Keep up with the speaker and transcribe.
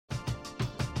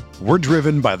We're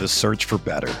driven by the search for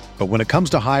better. But when it comes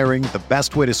to hiring, the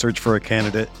best way to search for a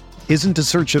candidate isn't to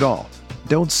search at all.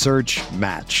 Don't search,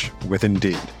 match with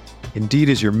Indeed. Indeed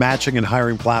is your matching and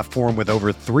hiring platform with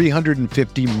over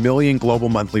 350 million global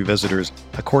monthly visitors,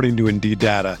 according to Indeed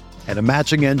data, and a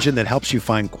matching engine that helps you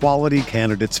find quality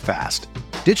candidates fast.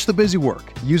 Ditch the busy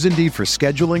work. Use Indeed for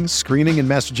scheduling, screening, and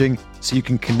messaging so you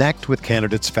can connect with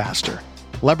candidates faster.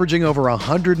 Leveraging over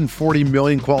 140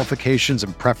 million qualifications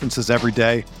and preferences every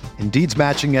day, Indeed's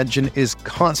matching engine is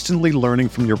constantly learning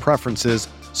from your preferences,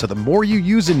 so the more you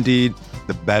use Indeed,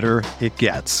 the better it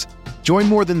gets. Join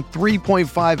more than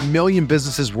 3.5 million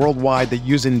businesses worldwide that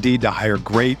use Indeed to hire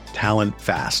great talent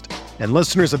fast. And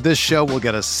listeners of this show will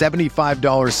get a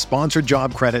 $75 sponsored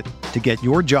job credit to get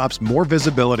your jobs more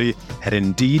visibility at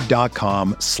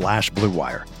Indeed.com/Blue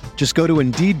Wire. Just go to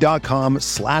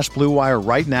Indeed.com/Blue Wire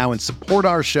right now and support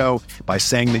our show by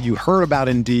saying that you heard about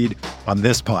Indeed on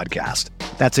this podcast.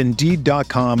 That's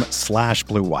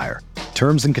Indeed.com/Blue Wire.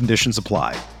 Terms and conditions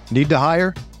apply. Need to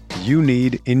hire? You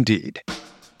need Indeed.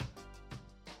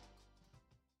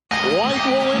 White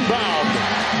will inbound.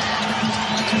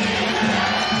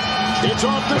 It's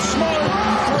off to Smart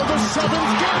for the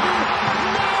seventh game.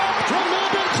 No!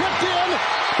 Commanded tipped in,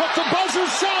 but the buzzer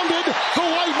sounded. The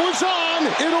light was on.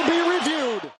 It'll be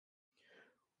reviewed.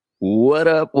 What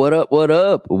up, what up, what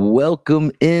up?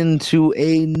 Welcome into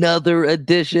another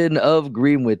edition of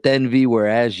Green with Envy, where,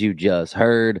 as you just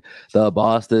heard, the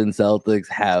Boston Celtics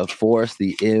have forced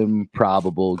the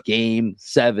improbable Game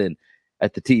 7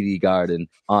 at the TD Garden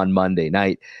on Monday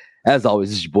night. As always,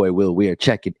 this is your boy Will. We are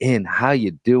checking in. How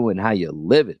you doing? How you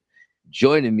living?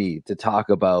 Joining me to talk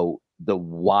about the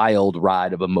wild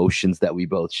ride of emotions that we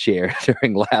both shared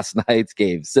during last night's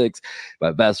Game 6,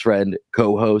 my best friend,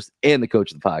 co-host, and the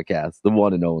coach of the podcast, the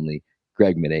one and only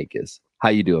Greg Menakis. How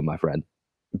you doing, my friend?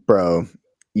 Bro,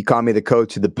 you call me the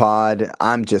coach of the pod.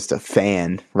 I'm just a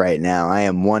fan right now. I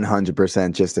am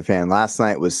 100% just a fan. Last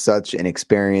night was such an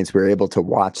experience. We were able to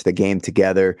watch the game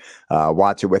together,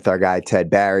 watch it with our guy Ted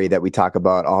Barry that we talk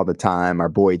about all the time, our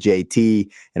boy JT,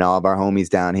 and all of our homies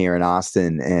down here in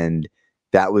Austin. And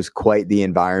that was quite the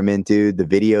environment, dude. The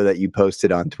video that you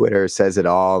posted on Twitter says it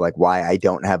all, like why I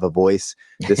don't have a voice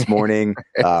this morning.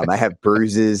 I have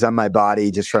bruises on my body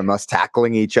just from us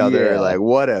tackling each other. Yeah. Like,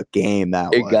 what a game that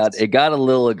was. It got a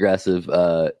little aggressive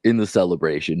in the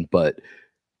celebration, but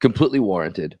completely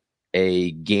warranted.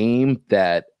 A game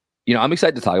that, I'm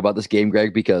excited to talk about this game,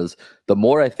 Greg, because the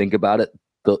more I think about it,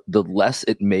 the less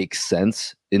it makes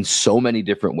sense in so many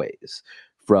different ways.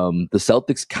 From the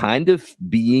Celtics kind of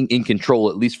being in control,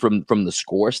 at least from the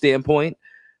score standpoint.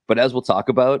 But as we'll talk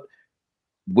about,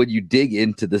 when you dig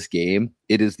into this game,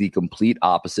 it is the complete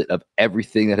opposite of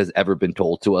everything that has ever been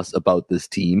told to us about this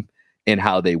team and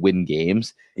how they win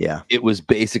games. Yeah. It was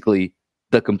basically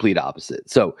the complete opposite.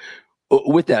 So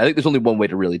with that, I think there's only one way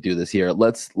to really do this here.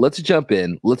 Let's jump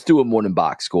in. Let's do a morning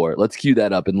box score. Let's cue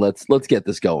that up and let's get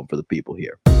this going for the people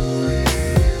here.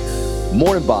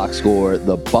 Morning box score,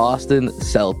 the Boston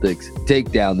Celtics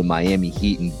take down the Miami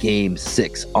Heat in Game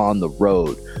 6 on the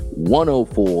road,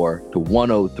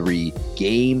 104-103,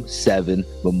 Game 7,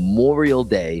 Memorial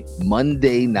Day,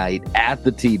 Monday night at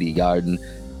the TD Garden.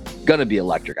 Gonna be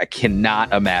electric. I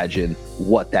cannot imagine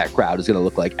what that crowd is gonna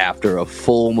look like after a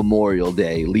full Memorial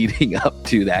Day leading up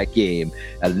to that game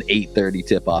at an 8:30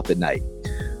 tip-off at night.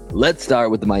 Let's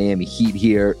start with the Miami Heat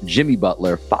here. Jimmy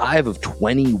Butler, 5 of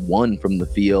 21 from the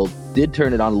field. Did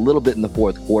turn it on a little bit in the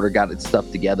fourth quarter, got its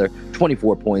stuff together.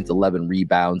 24 points, 11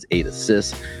 rebounds, 8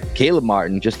 assists. Caleb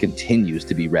Martin just continues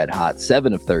to be red hot.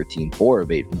 7 of 13, 4 of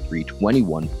 8 from 3,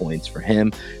 21 points for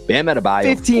him. Bam Adebayo,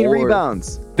 15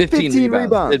 rebounds. 15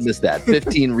 rebounds. Did miss that.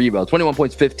 15 rebounds. 21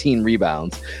 points, 15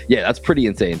 rebounds. Yeah, that's pretty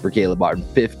insane for Caleb Martin.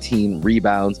 15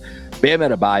 rebounds. Bam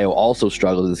Adebayo also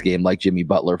struggled in this game like Jimmy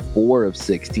Butler, 4 of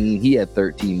 16. He had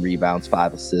 13 rebounds,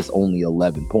 5 assists, only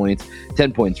 11 points.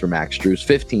 10 points for Max Strus,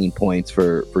 15 points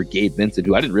for Gabe Vincent,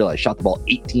 who I didn't realize shot the ball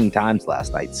 18 times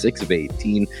last night, 6 of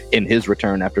 18 in his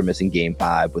return after missing Game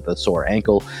 5 with a sore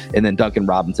ankle. And then Duncan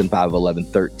Robinson, 5 of 11,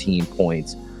 13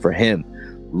 points for him.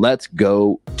 Let's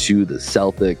go to the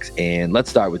Celtics, and let's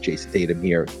start with Jason Tatum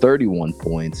here. 31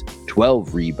 points,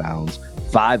 12 rebounds,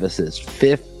 5 assists,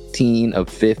 15 of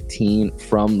 15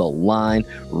 from the line.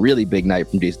 Really big night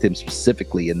from Jason Tatum,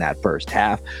 specifically in that first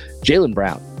half. Jaylen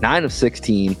Brown, 9 of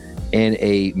 16, and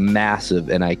a massive,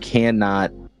 and I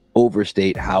cannot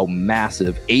overstate how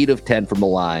massive 8 of 10 from the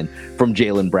line from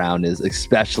Jaylen Brown is,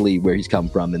 especially where he's come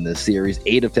from in this series.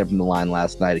 8 of 10 from the line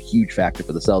last night, a huge factor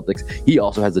for the Celtics. He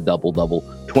also has a double-double,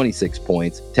 26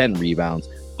 points, 10 rebounds,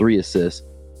 3 assists,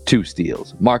 2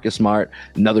 steals. Marcus Smart,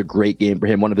 another great game for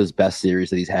him. One of his best series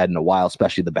that he's had in a while,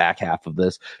 especially the back half of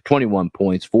this. 21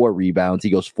 points, 4 rebounds. He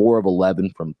goes 4 of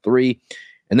 11 from 3.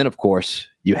 And then, of course,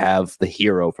 you have the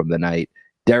hero from the night,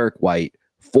 Derrick White,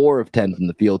 4 of 10 from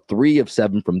the field, 3 of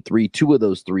 7 from 3. 2 of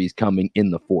those threes coming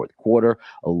in the fourth quarter.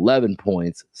 11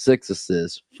 points, 6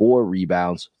 assists, 4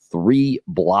 rebounds, 3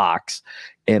 blocks.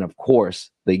 And, of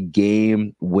course, the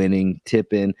game-winning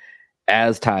tip-in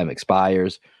as time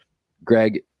expires.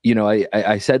 Greg,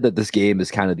 I said that this game is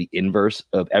kind of the inverse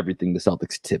of everything the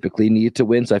Celtics typically need to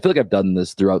win. So I feel like I've done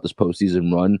this throughout this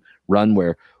postseason run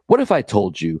where, what if I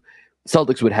told you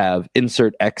Celtics would have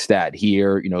insert X stat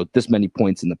here, this many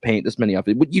points in the paint, this many,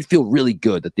 you'd feel really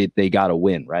good that they got to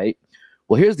win, right?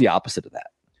 Well, here's the opposite of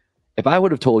that. If I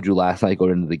would have told you last night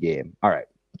going into the game, all right,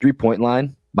 3-point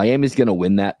line, Miami's going to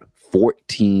win that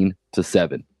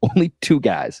 14-7. Only 2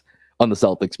 guys on the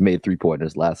Celtics made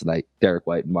 3-pointers last night, Derrick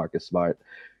White and Marcus Smart.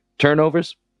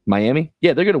 Turnovers, Miami,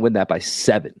 yeah, they're going to win that by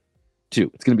 7,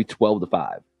 too. It's going to be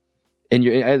 12-5.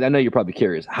 And I know you're probably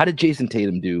curious, how did Jason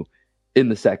Tatum do in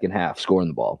the second half scoring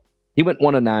the ball? He went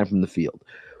 1 of 9 from the field.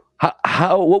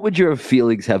 What would your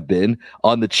feelings have been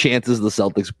on the chances the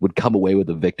Celtics would come away with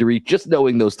a victory, just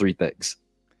knowing those 3 things?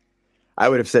 I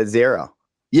would have said 0.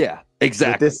 Yeah,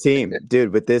 exactly.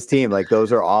 With this team, like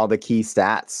those are all the key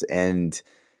stats. And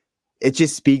it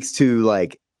just speaks to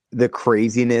like the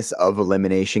craziness of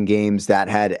elimination games that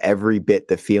had every bit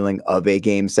the feeling of a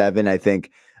game 7. I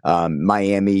think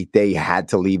Miami, they had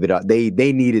to leave it up. They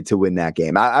needed to win that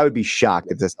game. I would be shocked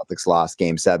if the Celtics lost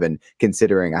game 7,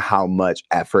 considering how much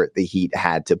effort the Heat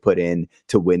had to put in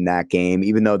to win that game.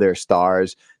 Even though their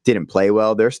stars didn't play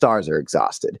well, their stars are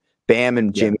exhausted. Bam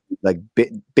and Jimmy,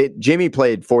 Jimmy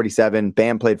played 47,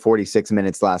 Bam played 46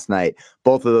 minutes last night.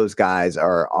 Both of those guys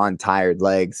are on tired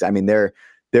legs. I mean, they're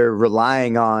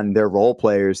relying on their role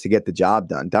players to get the job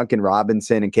done. Duncan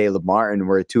Robinson and Caleb Martin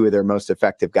were 2 of their most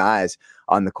effective guys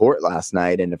on the court last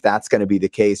night. And if that's going to be the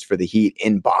case for the Heat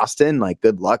in Boston, like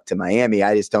good luck to Miami.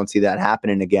 I just don't see that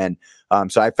happening again.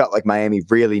 So I felt like Miami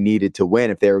really needed to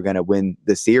win if they were going to win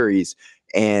the series.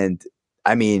 And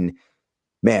I mean,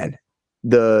 man,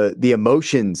 the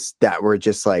emotions that were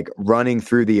just like running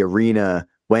through the arena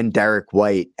when Derrick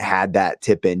White had that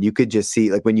tip in, you could just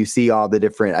see, like when you see all the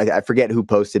different, I forget who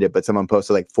posted it, but someone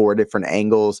posted like 4 different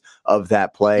angles of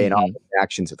that play and all the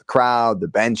reactions of the crowd, the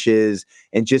benches,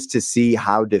 and just to see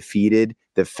how defeated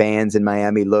the fans in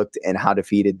Miami looked and how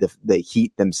defeated the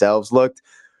Heat themselves looked.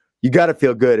 You got to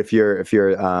feel good if you're a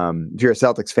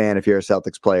Celtics fan, if you're a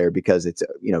Celtics player, because it's,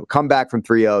 come back from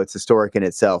 3-0, it's historic in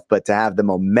itself, but to have the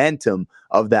momentum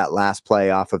of that last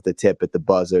play off of the tip at the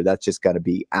buzzer, that's just got to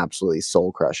be absolutely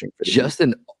soul crushing for the just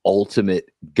an ultimate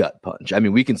gut punch. I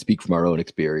mean, we can speak from our own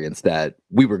experience that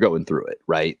we were going through it,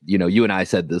 right? You and I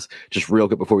said this just real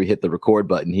quick before we hit the record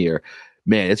button here.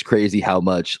 Man, it's crazy how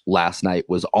much last night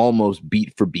was almost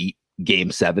beat for beat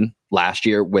game 7 last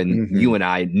year when you and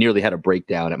I nearly had a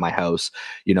breakdown at my house.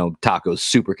 Taco's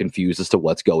super confused as to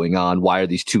what's going on. Why are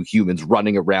these 2 humans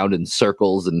running around in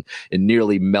circles and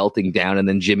nearly melting down? And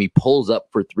then Jimmy pulls up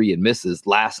for 3 and misses.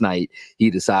 Last night,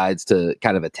 he decides to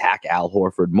kind of attack Al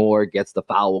Horford more, gets the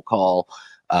foul call,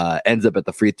 ends up at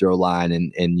the free throw line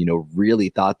and really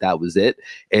thought that was it.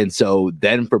 And so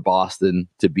then for Boston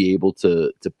to be able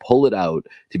to pull it out,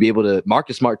 to be able to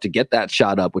Marcus Smart to get that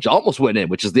shot up, which almost went in,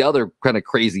 which is the other kind of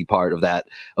crazy part of that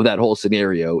whole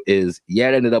scenario is, it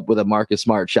ended up with a Marcus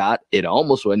Smart shot. It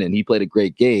almost went in. He played a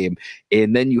great game.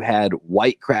 And then you had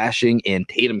White crashing and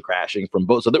Tatum crashing from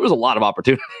both. So there was a lot of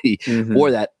opportunity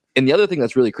for that. And the other thing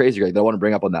that's really crazy, Greg, that I want to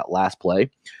bring up on that last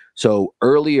play. So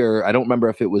earlier, I don't remember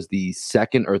if it was the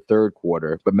second or third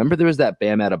quarter, but remember there was that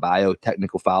Bam Adebayo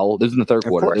technical foul. This was in the third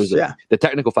quarter. Course, the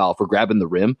technical foul for grabbing the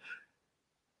rim.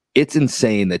 It's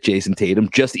insane that Jason Tatum,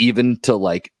 just even to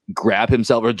like grab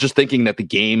himself or just thinking that the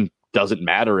game doesn't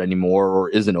matter anymore or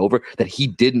isn't over, that he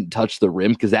didn't touch the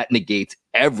rim, because that negates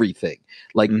everything.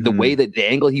 Like the way that the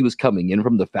angle he was coming in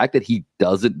from, the fact that he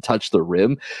doesn't touch the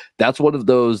rim, that's one of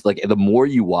those, like, the more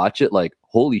you watch it, like,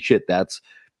 holy shit, that's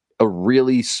a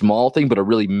really small thing, but a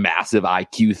really massive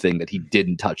IQ thing that he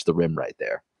didn't touch the rim right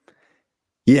there.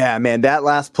 Yeah, man, that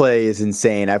last play is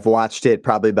insane. I've watched it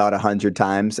probably about 100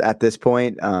 times at this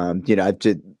point. And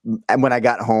when I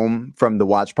got home from the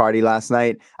watch party last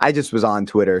night, I just was on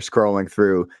Twitter scrolling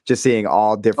through, just seeing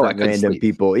all different random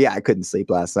people. Yeah, I couldn't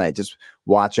sleep last night, just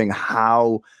watching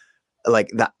how, like,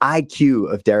 the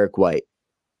IQ of Derrick White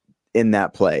in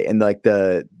that play, and like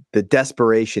the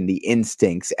desperation, the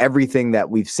instincts, everything that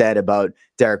we've said about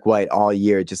Derrick White all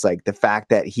year, just like the fact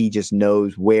that he just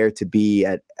knows where to be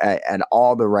at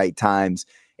all the right times.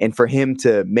 And for him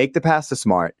to make the pass to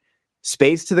Smart,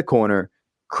 space to the corner,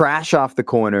 crash off the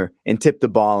corner, and tip the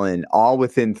ball in all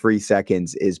within 3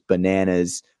 seconds is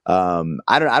bananas. I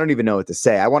don't even know what to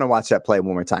say. I want to watch that play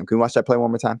one more time. Can we watch that play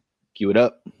one more time? Cue it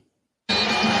up.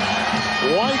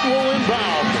 White will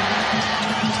inbound.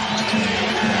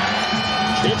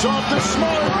 It's off to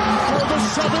Smart for the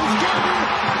 7th game.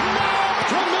 No,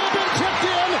 Commanded tipped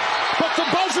in, but the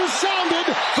buzzer sounded.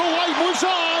 The light was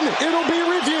on. It'll be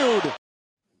reviewed.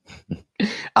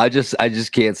 I just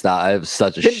can't stop. I have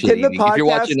such a shit eating. If you're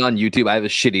watching on YouTube, I have a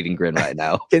shit eating grin right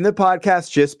now. Can the podcast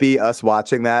just be us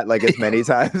watching that like as many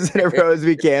times in a row as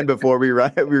we can before we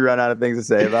run out of things to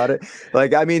say about it?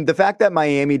 Like, I mean, the fact that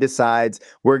Miami decides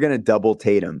we're going to double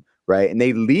Tatum, right? And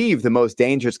they leave the most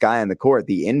dangerous guy on the court,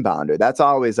 the inbounder. That's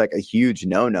always like a huge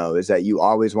no-no, is that you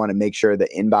always want to make sure the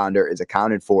inbounder is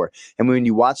accounted for. And when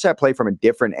you watch that play from a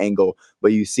different angle,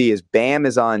 what you see is Bam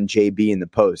is on JB in the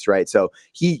post, right? So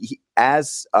he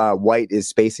as White is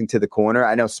spacing to the corner,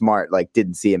 I know Smart like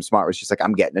didn't see him. Smart was just like,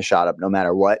 I'm getting a shot up no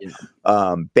matter what.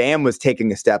 Yeah. Bam was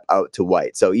taking a step out to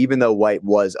White. So even though White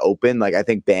was open, like I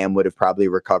think Bam would have probably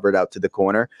recovered out to the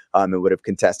corner and would have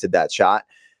contested that shot.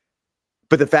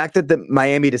 But the fact that the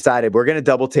Miami decided we're going to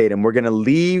double Tatum, we're going to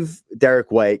leave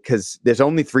Derrick White because there's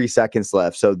only 3 seconds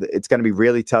left. So it's going to be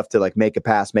really tough to like make a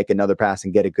pass, make another pass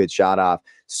and get a good shot off.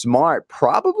 Smart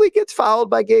probably gets fouled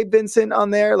by Gabe Vincent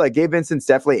on there. Like Gabe Vincent's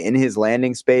definitely in his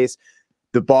landing space.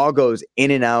 The ball goes in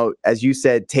and out. As you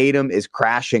said, Tatum is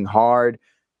crashing hard.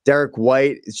 Derrick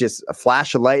White is just a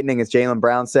flash of lightning, as Jaylen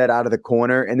Brown said, out of the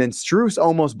corner. And then Strus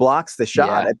almost blocks the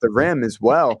shot at the rim as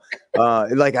well.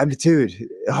 Dude,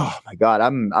 oh my God,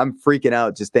 I'm freaking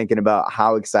out just thinking about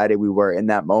how excited we were in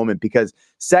that moment, because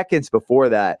seconds before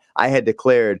that, I had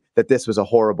declared that this was a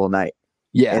horrible night.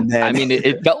 Yeah. And then, I mean,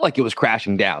 it felt like it was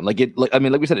crashing down. Like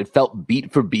we said, it felt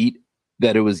beat for beat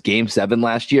that it was Game 7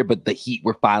 last year, but the Heat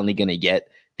were finally going to get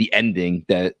the ending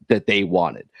that they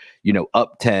wanted. You know,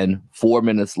 up 10, 4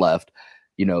 minutes left.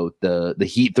 You know, the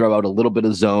Heat throw out a little bit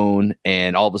of zone,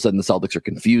 and all of a sudden the Celtics are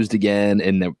confused again,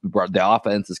 and the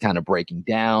offense is kind of breaking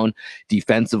down.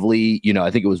 Defensively, you know, I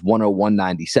think it was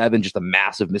 101-97, just a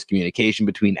massive miscommunication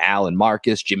between Al and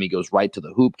Marcus. Jimmy goes right to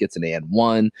the hoop, gets an and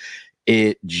one.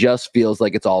 It just feels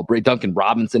like it's all break. Duncan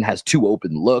Robinson has 2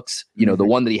 open looks. You know, the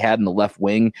one that he had in the left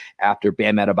wing after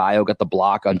Bam Adebayo got the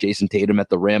block on Jason Tatum at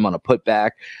the rim on a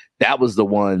putback. That was the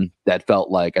one that felt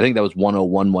like, I think that was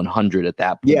 101-100 at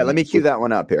that point. Yeah, let me cue that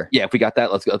one up here. Yeah, if we got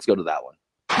that, let's go to that one.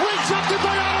 Rejected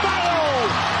by Adebayo.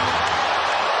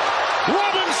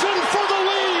 Robinson for the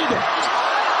lead.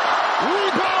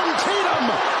 Rebound Tatum.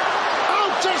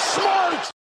 Out to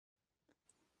Smart.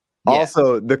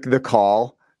 Also, the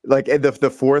call. Like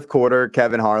the fourth quarter,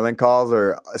 Kevin Harlan calls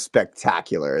are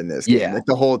spectacular in this game. Yeah. Like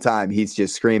the whole time he's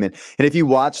just screaming. And if you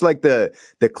watch like the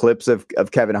clips of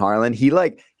Kevin Harlan, he's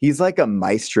like a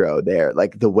maestro there.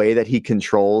 Like the way that he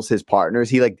controls his partners,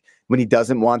 he like when he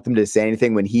doesn't want them to say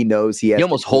anything, when he knows he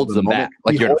almost holds them back,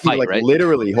 like you're in a fight, like right?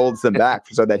 Literally holds them back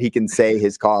so that he can say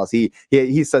his calls. He's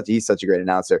such a great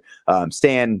announcer.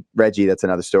 Stan Reggie, that's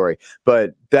another story.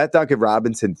 But that Duncan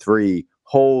Robinson 3.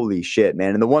 Holy shit,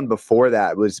 man. And the one before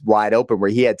that was wide open where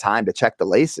he had time to check the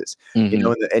laces, you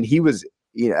know, and he was,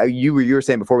 you know, you were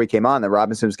saying before we came on that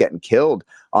Robinson was getting killed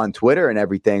on Twitter and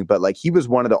everything, but like he was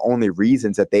one of the only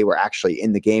reasons that they were actually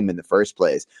in the game in the first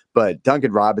place. But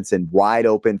Duncan Robinson wide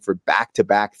open for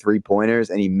back-to-back 3-pointers,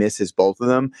 and he misses both of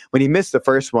them. When he missed the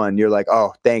first one, you're like,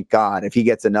 oh, thank God. If he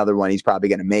gets another one, he's probably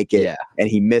going to make it. Yeah. And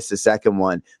he missed the second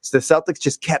one. So the Celtics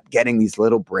just kept getting these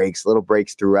little breaks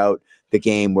throughout the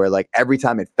game where like every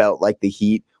time it felt like the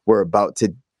Heat were about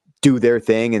to do their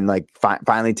thing and like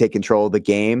finally take control of the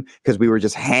game, because we were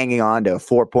just hanging on to a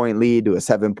 4-point lead to a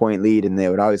 7-point lead, and they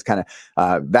would always kind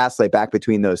of vacillate back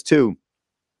between those two,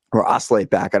 or oscillate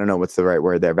back. I don't know what's the right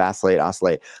word there. Vacillate,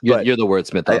 oscillate. You're the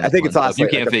wordsmith. I think it's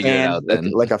oscillate. If you can't figure it out,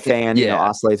 then like a fan, you know,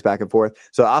 oscillates back and forth.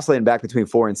 So oscillating back between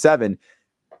 4 and 7.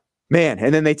 Man,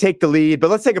 and then they take the lead, but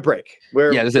let's take a break.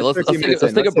 Let's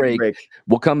take a break.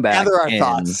 We'll come back. Gather our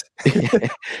thoughts.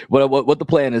 What the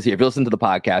plan is here, if you listen to the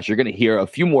podcast, you're going to hear a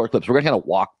few more clips. We're going to kind of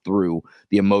walk through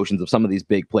the emotions of some of these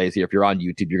big plays here. If you're on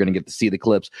YouTube, you're going to get to see the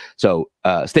clips. So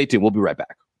stay tuned. We'll be right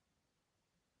back.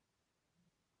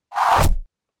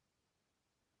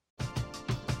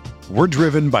 We're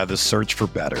driven by the search for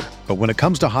better. But when it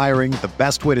comes to hiring, the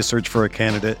best way to search for a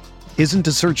candidate isn't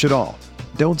to search at all.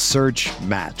 Don't search,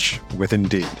 match with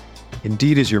Indeed.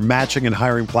 Indeed is your matching and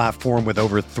hiring platform with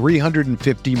over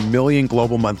 350 million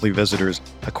global monthly visitors,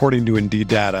 according to Indeed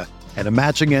data, and a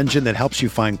matching engine that helps you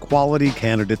find quality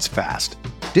candidates fast.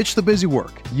 Ditch the busy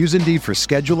work. Use Indeed for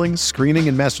scheduling, screening,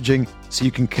 and messaging so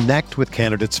you can connect with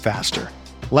candidates faster.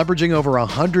 Leveraging over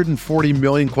 140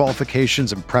 million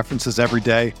qualifications and preferences every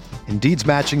day, Indeed's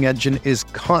matching engine is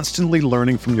constantly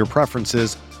learning from your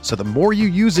preferences, so the more you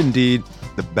use Indeed,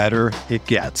 the better it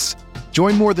gets.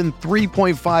 Join more than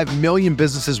 3.5 million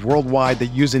businesses worldwide that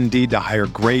use Indeed to hire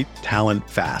great talent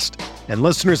fast. And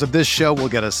listeners of this show will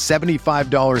get a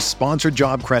 $75 sponsored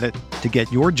job credit to get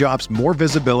your jobs more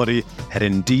visibility at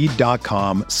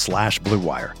Indeed.com/Blue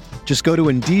Wire. Just go to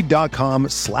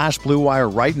Indeed.com/Blue Wire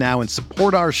right now and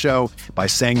support our show by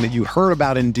saying that you heard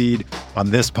about Indeed on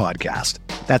this podcast.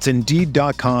 That's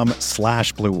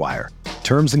Indeed.com/Blue Wire.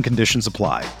 Terms and conditions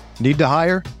apply. Need to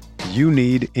hire? You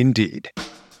need Indeed.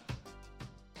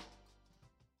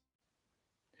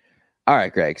 All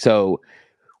right, Greg. So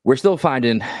we're still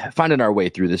finding our way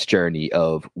through this journey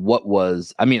of what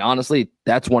was, I mean, honestly,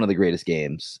 that's one of the greatest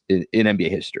games in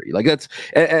NBA history. Like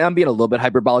and I'm being a little bit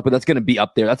hyperbolic, but that's going to be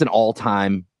up there. That's an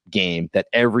all-time game that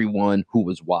everyone who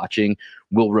was watching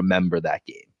will remember that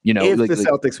game. You know, if the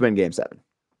Celtics win Game 7.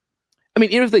 I mean,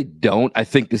 even if they don't, I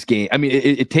think this game, I mean,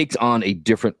 it takes on a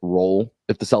different role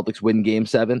if the Celtics win Game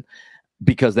 7,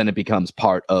 because then it becomes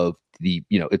part of the,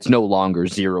 you know, it's no longer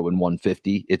 0 and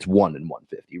 150, it's 1 and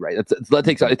 150, right?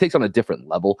 It takes on a different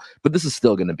level, but this is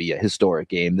still going to be a historic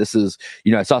game. This is,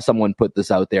 you know, I saw someone put this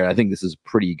out there, and I think this is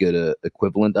pretty good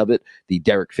equivalent of it. The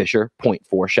Derrick Fisher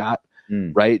 0.4 shot,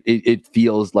 right? It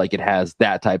feels like it has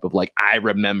that type of, like, I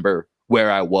remember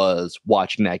where I was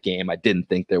watching that game. I didn't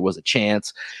think there was a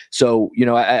chance. So, you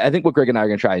know, I think what Greg and I are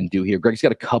going to try and do here, Greg's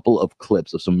got a couple of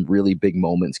clips of some really big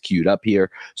moments queued up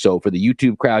here. So for the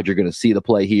YouTube crowd, you're going to see the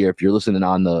play here. If you're listening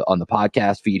on the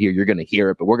podcast feed here, you're going to hear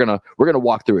it, but we're going to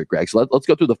walk through it, Greg. So let's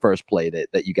go through the first play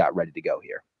that you got ready to go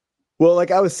here. Well,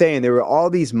 like I was saying, there were all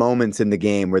these moments in the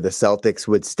game where the Celtics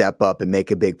would step up and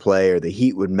make a big play, or the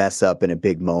Heat would mess up in a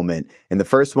big moment. And the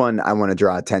first one I want to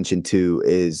draw attention to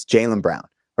is Jaylen Brown.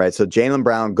 Right, so Jaylen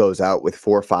Brown goes out with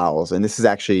 4 fouls, and this is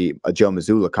actually a Joe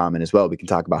Mazzulla comment as well. We can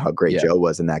talk about how great Joe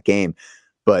was in that game.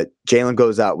 But Jaylen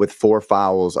goes out with 4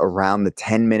 fouls around the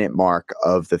 10-minute mark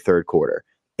of the third quarter.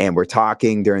 And we're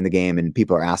talking during the game, and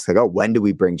people are asking, like, oh, when do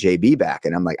we bring JB back?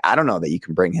 And I'm like, I don't know that you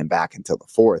can bring him back until the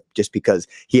 4th, just because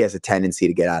he has a tendency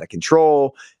to get out of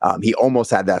control. He almost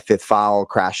had that 5th foul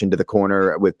crash into the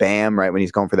corner with Bam, right, when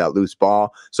he's going for that loose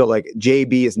ball. So, like,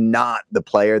 JB is not the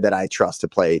player that I trust to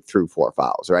play through 4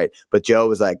 fouls, right? But Joe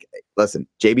was like, listen,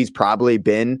 JB's probably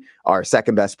been our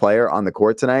second best player on the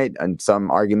court tonight. And some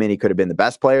argument he could have been the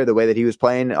best player the way that he was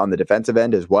playing on the defensive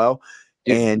end as well.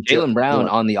 Dude, and Jaylen Brown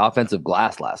on the offensive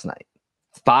glass last night,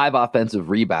 5 offensive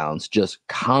rebounds, just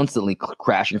constantly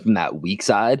crashing from that weak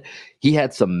side. He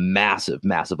had some massive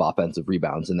offensive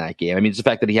rebounds in that game. I mean, it's the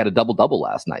fact that he had a double-double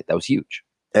last night. That was huge.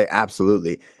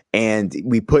 Absolutely. And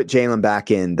we put Jaylen back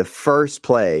in. The first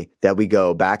play that we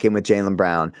go back in with Jaylen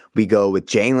Brown, we go with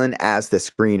Jaylen as the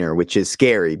screener, which is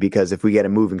scary because if we get a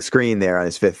moving screen there on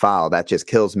his 5th foul, that just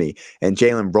kills me. And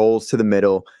Jaylen rolls to the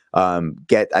middle.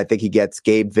 I think he gets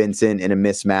Gabe Vincent in a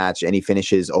mismatch, and he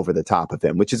finishes over the top of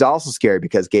him, which is also scary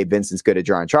because Gabe Vincent's good at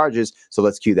drawing charges. So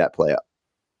let's cue that play up.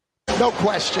 No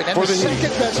question. And the second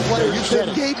best player, you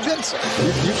said Gabe Vincent.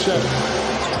 You said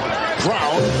it.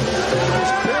 Brown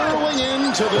is barreling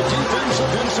into the defense of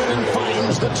Vincent and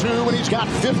finds the 2, and he's got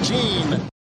 15.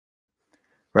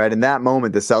 Right. In that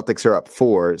moment, the Celtics are up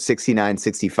 4,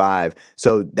 69-65.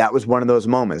 So that was one of those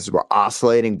moments. We're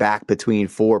oscillating back between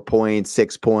 4 points,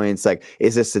 6 points. Like,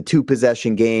 is this a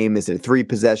 2-possession game? Is it a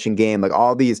 3-possession game? Like,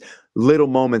 all these little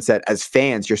moments that as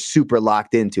fans you're super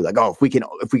locked into. Like, oh, if we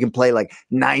can play like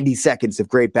 90 seconds of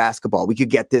great basketball, we could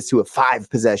get this to a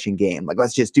 5-possession game. Like,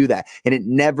 let's just do that. And it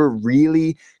never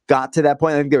really got to that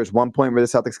point. I think there was one point where the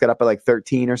Celtics got up by like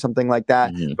 13 or something like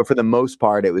that. Mm-hmm. But for the most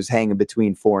part, it was hanging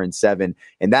between 4 and 7.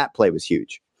 And that play was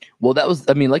huge. Well, that was,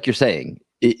 I mean, like you're saying,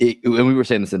 and we were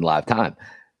saying this in live time,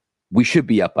 we should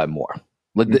be up by more.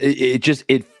 Like mm-hmm.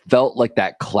 it felt like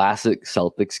that classic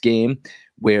Celtics game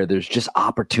where there's just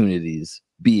opportunities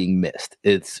being missed.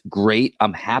 It's great.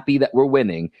 I'm happy that we're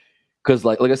winning because,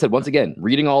 like I said, once again,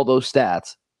 reading all those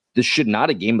stats, this should not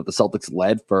a game that the Celtics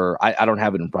led for, I don't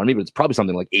have it in front of me, but it's probably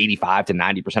something like 85 to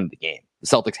 90% of the game. The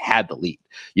Celtics had the lead.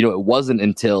 You know, it wasn't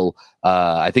until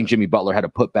I think Jimmy Butler had a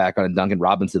putback on a Duncan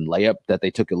Robinson layup that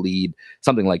they took a lead,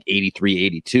 something like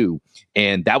 83-82.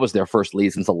 And that was their first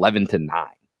lead since 11-9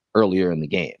 earlier in the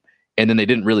game. And then they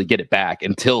didn't really get it back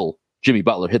until Jimmy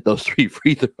Butler hit those 3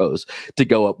 free throws to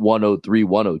go up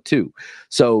 103-102.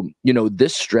 So, you know,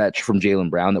 this stretch from Jaylen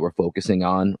Brown that we're focusing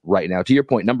on right now, to your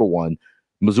point, number one,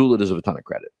 Mazzulla deserves a ton of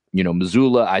credit. You know,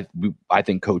 Mazzulla, I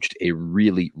think, coached a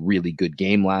really, really good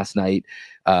game last night.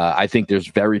 I think there's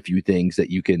very few things that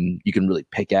you can really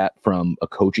pick at from a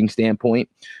coaching standpoint.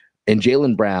 And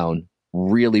Jaylen Brown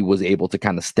really was able to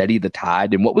kind of steady the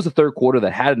tide in what was a third quarter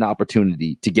that had an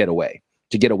opportunity to get away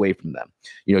from them.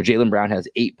 Jaylen Brown has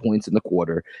 8 points in the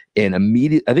quarter, and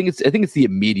I think it's the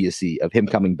immediacy of him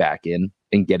coming back in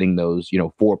and getting those,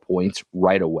 4 points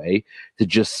right away to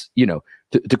just,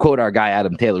 to quote our guy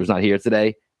Adam Taylor, who's not here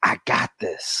today, I got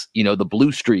this, the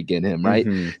blue streak in him, right?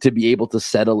 Mm-hmm. To be able to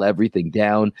settle everything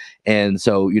down. And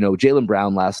so, Jaylen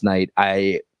Brown last night,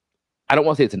 I don't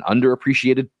want to say it's an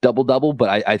underappreciated double-double,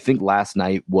 but I think last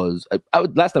night was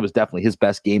definitely his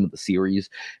best game of the series.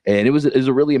 And it was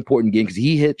a really important game because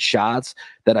he hit shots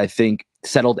that I think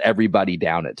settled everybody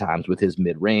down at times with his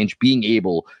mid-range, being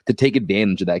able to take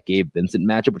advantage of that Gabe Vincent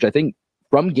matchup, which I think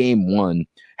from game one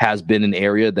has been an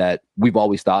area that we've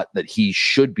always thought that he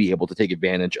should be able to take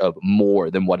advantage of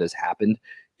more than what has happened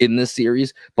in this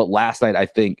series. But last night, I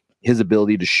think his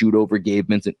ability to shoot over Gabe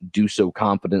Vincent, do so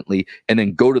confidently, and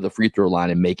then go to the free throw line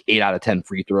and make 8 out of 10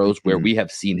 free throws, where we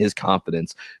have seen his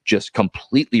confidence just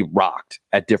completely rocked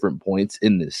at different points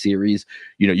in this series.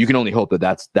 You can only hope that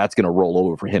that's going to roll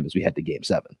over for him as we head to game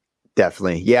 7.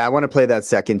 Definitely. Yeah, I want to play that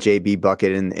second JB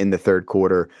bucket in the third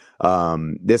quarter.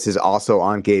 This is also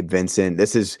on Gabe Vincent.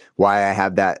 This is why I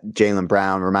have that Jaylen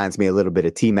Brown. Reminds me a little bit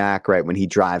of T-Mac, right, when he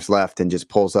drives left and just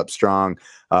pulls up strong.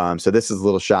 So this is a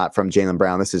little shot from Jaylen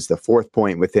Brown. This is the 4th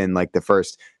point within like the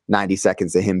first 90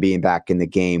 seconds of him being back in the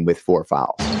game with 4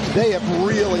 fouls. They have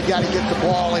really got to get the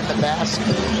ball in the basket.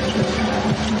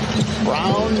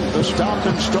 Brown, the stop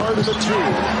and start of the 2.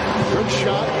 Good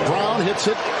shot. Brown hits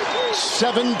it.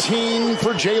 17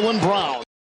 for Jaylen Brown.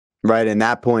 Right, and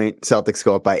that point, Celtics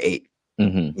go up by 8.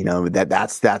 Mm-hmm.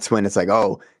 That's when it's like,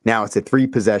 oh, now it's a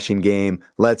 3-possession game.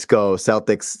 Let's go,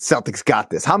 Celtics got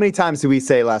this. How many times did we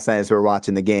say last night as we were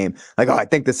watching the game, like, oh, I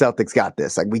think the Celtics got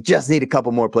this. Like, we just need a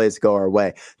couple more plays to go our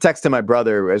way. Text to my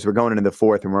brother as we're going into the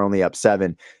 4th and we're only up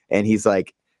 7, and he's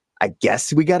like, I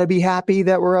guess we got to be happy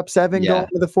that we're up 7 going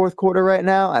to the 4th quarter right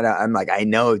now. And I'm like, I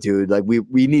know, dude, like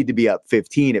we need to be up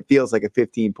 15. It feels like a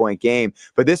 15-point game.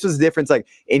 But this was the difference. Like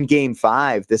in game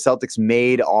 5, the Celtics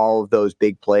made all of those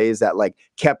big plays that like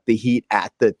kept the Heat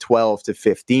at the 12 to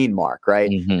 15 mark, right?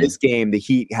 Mm-hmm. This game, the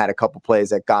Heat had a couple plays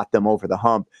that got them over the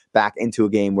hump back into a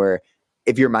game where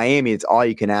if you're Miami, it's all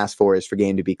you can ask for is for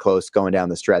game to be close going down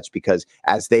the stretch, because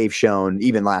as they've shown,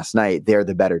 even last night, they're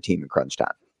the better team in crunch time.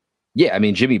 Yeah, I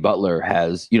mean, Jimmy Butler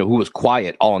has, who was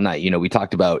quiet all night. We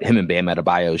talked about him and Bam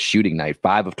Adebayo's shooting night,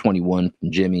 5 of 21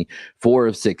 from Jimmy, 4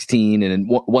 of 16. And then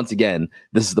once again,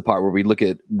 this is the part where we look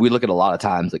at a lot of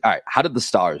times, like, all right, how did the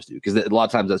stars do? Because a lot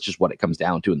of times that's just what it comes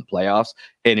down to in the playoffs.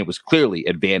 And it was clearly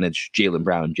advantage Jaylen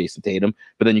Brown and Jason Tatum.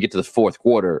 But then you get to the 4th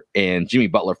quarter and Jimmy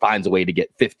Butler finds a way to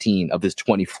get 15 of his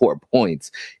 24 points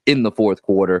in the 4th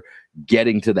quarter,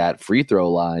 getting to that free throw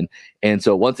line. And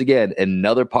so once again,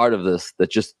 another part of this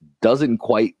that just doesn't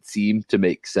quite seem to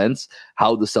make sense,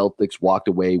 how the Celtics walked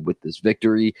away with this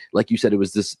victory. Like you said, it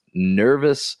was this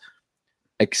nervous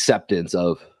acceptance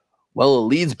of, well, a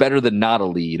lead's better than not a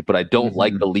lead, but I don't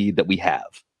like the lead that we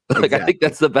have. Like, exactly. I think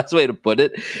that's the best way to put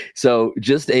it. So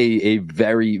just a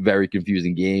very, very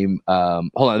confusing game. Hold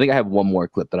on, I think I have one more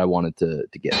clip that I wanted to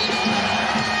get.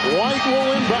 White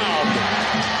will inbound.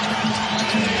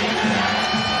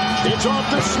 It's off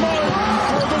to Smart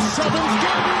for the 7th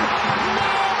game.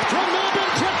 Couldn't have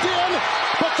been tipped in,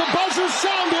 but the buzzer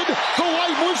sounded. The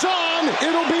light was on.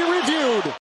 It'll be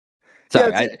reviewed.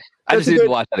 Sorry, I just need to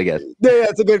watch that again. Yeah,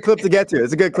 it's a good clip to get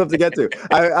to.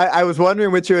 I was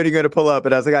wondering which one you're going to pull up,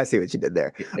 and I was like, I see what you did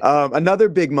there. Another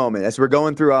big moment as we're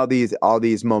going through all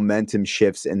these momentum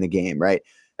shifts in the game, right?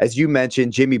 As you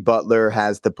mentioned, Jimmy Butler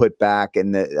has the putback,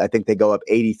 and I think they go up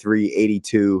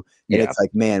 83-82. And it's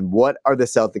like, man, what are the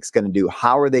Celtics going to do?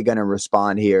 How are they going to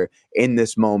respond here in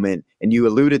this moment? And you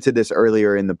alluded to this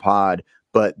earlier in the pod,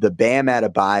 but the Bam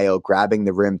Adebayo grabbing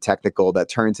the rim technical that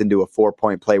turns into a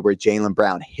 4-point play where Jaylen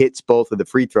Brown hits both of the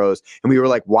free throws. And we were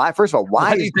like, why? First of all,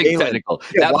 why do you think technical?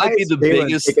 That might be the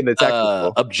biggest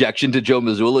objection to Joe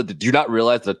Mazzulla. Did you not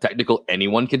realize the technical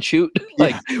anyone can shoot?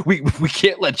 Like, we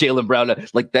can't let Jaylen Brown,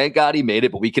 like, thank God he made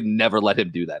it, but we can never let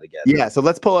him do that again. Yeah, so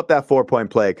let's pull up that 4-point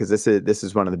play, because this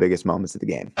is one of the biggest moments of the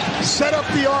game. Set up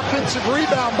the offensive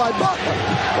rebound by Butler.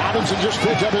 Robinson just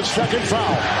picked up his 2nd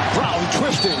foul. Brown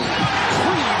twisting.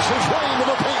 Frees his way into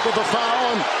the paint with the foul,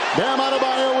 and Bam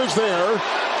Adebayo is there.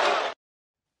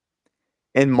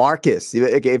 And Marcus,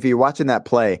 if you're watching that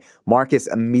play, Marcus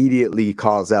immediately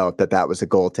calls out that was a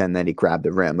goaltend, that he grabbed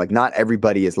the rim. Like, not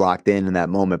everybody is locked in that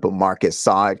moment, but Marcus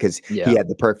saw it because he had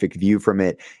the perfect view from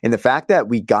it. And the fact that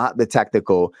we got the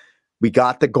technical, we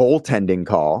got the goaltending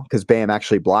call because Bam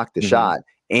actually blocked the shot,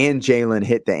 and Jaylen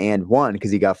hit the and one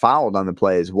because he got fouled on the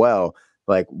play as well.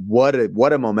 Like what a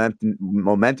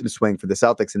momentum swing for the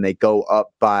Celtics, and they go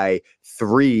up by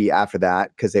 3 after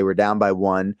that because they were down by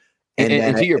 1.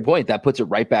 And to your point, that puts it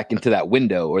right back into that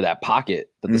window or that pocket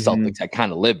that the Celtics had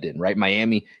kind of lived in, right?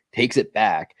 Miami takes it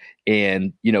back,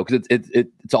 and because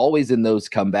it's always in those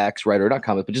comebacks, right, or not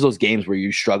comebacks, but just those games where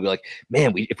you struggle. Like,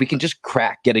 man, if we can just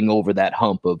crack getting over that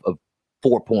hump of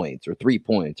 4 points or 3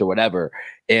 points or whatever,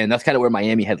 and that's kind of where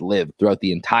Miami had lived throughout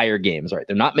the entire games, right?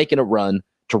 They're not making a run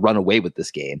to run away with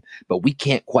this game, but we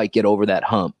can't quite get over that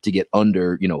hump to get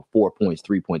under 4 points,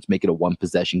 3 points, make it a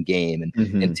 1-possession game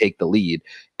and take the lead.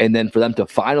 And then for them to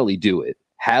finally do it,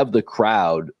 have the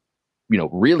crowd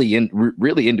really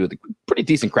into it. Pretty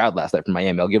decent crowd last night from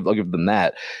Miami. I'll give them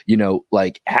that.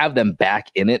 Like have them back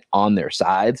in it on their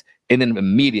sides, and then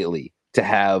immediately to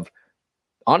have.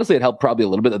 Honestly, it helped probably a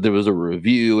little bit that there was a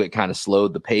review. It kind of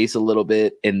slowed the pace a little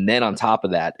bit. And then on top of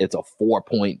that, it's a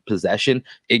 4-point possession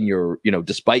in your,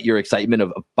 despite your excitement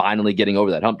of finally getting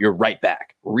over that hump, you're right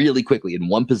back really quickly. In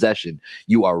one possession,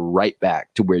 you are right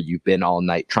back to where you've been all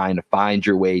night trying to find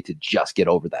your way to just get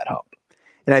over that hump.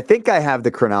 And I think I have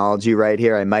the chronology right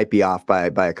here. I might be off by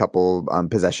a couple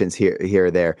possessions here or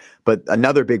there. But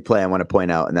another big play I want to point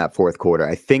out in that fourth quarter,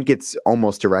 I think it's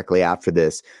almost directly after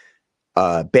this.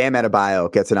 Bam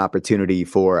Adebayo gets an opportunity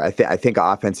for, I think, an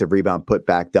offensive rebound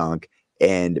putback dunk.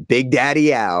 And Big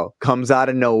Daddy Al comes out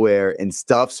of nowhere and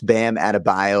stuffs Bam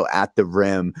Adebayo at the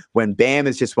rim when Bam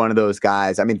is just one of those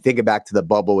guys. I mean, think back to the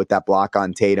bubble with that block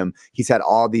on Tatum. He's had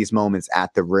all these moments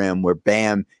at the rim where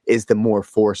Bam is the more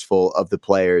forceful of the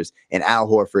players. And Al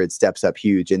Horford steps up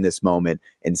huge in this moment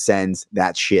and sends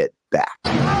that shit back.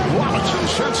 Robinson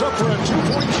sets up for a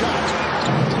 2-point shot.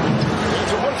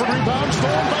 It's a Horford rebound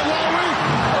stolen by Lowry.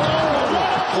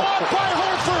 Blocked by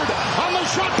Horford on the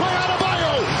shot by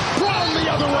Adebayo. Brown the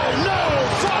other way. No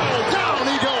foul. Down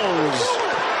he goes.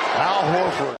 Al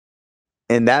Horford.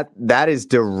 And that is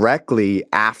directly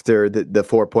after the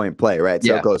 4-point play, right?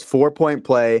 So it goes 4-point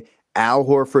play, Al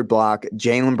Horford block,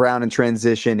 Jaylen Brown in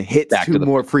transition, hits back 2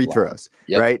 more free throws,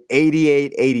 right?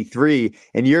 88-83.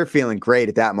 And you're feeling great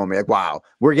at that moment. Like, wow,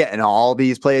 we're getting all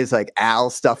these plays, like Al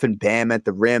stuffing Bam at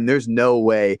the rim. There's no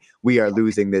way we are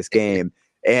losing this game.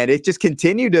 And it just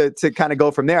continued to kind of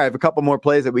go from there. I have a couple more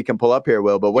plays that we can pull up here,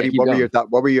 Will. But what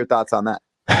were your thoughts on that?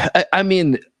 I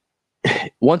mean,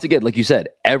 once again, like you said,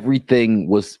 everything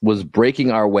was breaking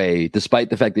our way,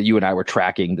 despite the fact that you and I were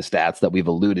tracking the stats that we've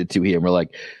alluded to here. And we're like,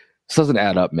 this doesn't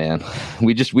add up, man.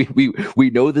 We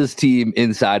know this team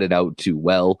inside and out too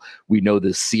well. We know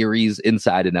this series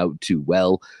inside and out too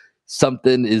well.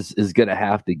 Something is going to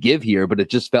have to give here, but it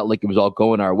just felt like it was all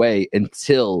going our way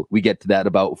until we get to that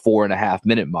about 4.5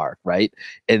 minute mark, right?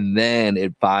 And then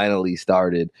it finally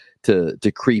started to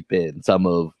creep in some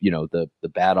of, the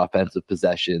bad offensive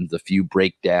possessions, a few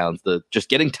breakdowns, the just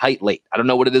getting tight late. I don't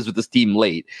know what it is with this team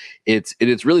late. It's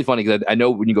really funny because I know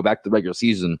when you go back to the regular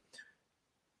season,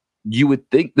 you would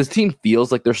think this team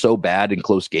feels like they're so bad in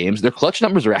close games. Their clutch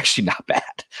numbers are actually not bad.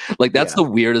 Like that's the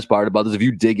weirdest part about this. If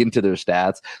you dig into their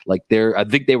stats, like I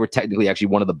think they were technically actually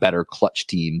one of the better clutch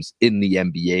teams in the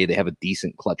NBA. They have a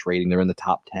decent clutch rating. They're in the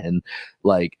top 10.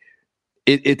 Like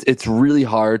it's really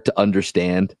hard to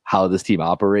understand how this team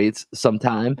operates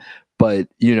sometime. But,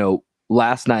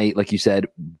 last night, like you said,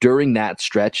 during that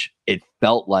stretch, it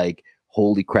felt like,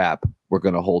 holy crap, we're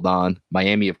going to hold on.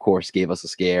 Miami, of course, gave us a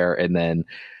scare, and then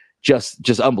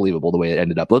just unbelievable the way it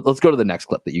ended up. Let's go to the next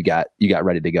clip that you got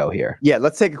ready to go here. Yeah,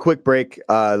 let's take a quick break.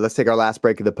 Let's take our last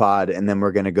break of the pod, and then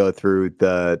we're going to go through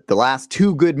the last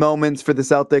 2 good moments for the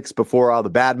Celtics before all the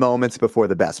bad moments, before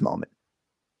the best moment.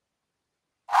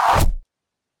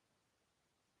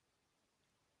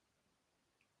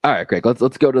 All right, Greg,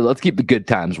 let's keep the good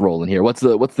times rolling here. What's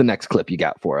the next clip you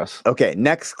got for us? Okay,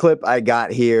 next clip I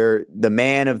got here, the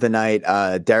man of the night,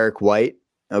 Derrick White.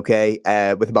 Okay,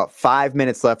 with about 5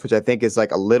 minutes left, which I think is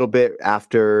like a little bit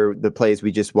after the plays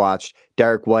we just watched.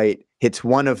 Derrick White hits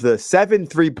one of the 7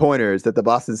 3-pointers that the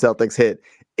Boston Celtics hit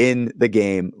in the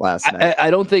game last night.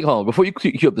 I don't think, hold on, before you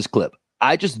cue up this clip,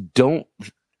 I just don't,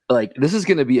 like, this is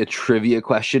going to be a trivia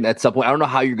question at some point. I don't know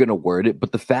how you're going to word it,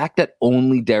 but the fact that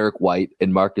only Derrick White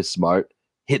and Marcus Smart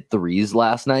hit threes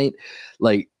last night,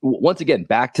 like, once again,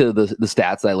 back to the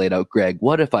stats I laid out, Greg,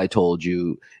 what if I told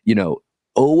you, 0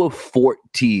 of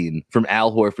 14 from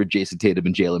Al Horford, Jason Tatum,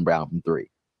 and Jaylen Brown from 3.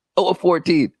 0 of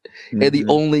 14. Mm-hmm. And the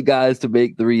only guys to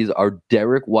make threes are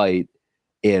Derrick White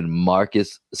and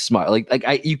Marcus Smart. Like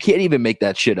you can't even make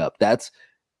that shit up.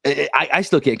 I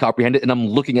still can't comprehend it, and I'm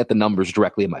looking at the numbers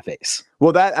directly in my face.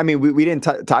 Well, we didn't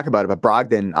talk about it, but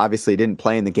Brogdon obviously didn't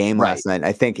play in the game last night.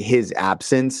 I think his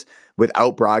absence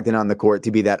without Brogdon on the court to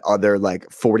be that other like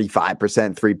 45%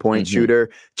 3-point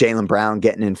shooter. Jaylen Brown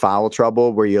getting in foul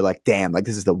trouble where you're like, damn, like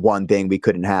this is the one thing we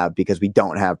couldn't have because we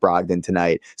don't have Brogdon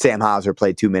tonight. Sam Hauser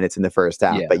played 2 minutes in the first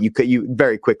half, but you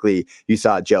very quickly, you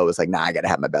saw Joe was like, nah, I got to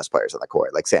have my best players on the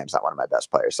court. Like Sam's not one of my best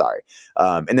players. Sorry.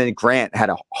 And then Grant had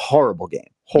a horrible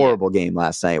game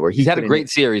last night where he's had a great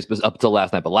series up till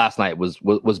last night, but last night was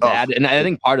bad. And I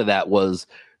think part of that was,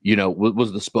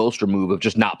 was the Spoelstra move of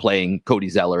just not playing Cody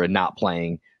Zeller and not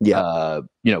playing,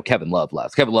 Kevin Love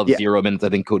last. Kevin Love 0 minutes. I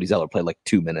think Cody Zeller played like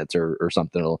 2 minutes or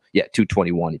something.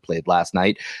 2:21 he played last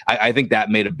night. I think that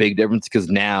made a big difference because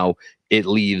now it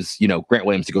leaves, Grant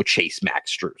Williams to go chase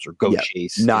Max Strus or go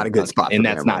chase. Not a good spot. And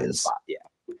that's not his spot. Yeah.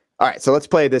 All right. So let's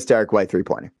play this Derrick White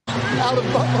 3-pointer. Out of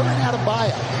Butler and out of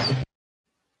Bayo.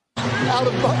 Out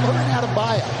of Butler and out of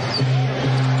Bayo.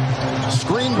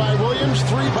 Screen by Williams, 3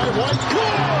 by White.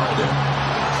 Good!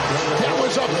 That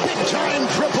was a big-time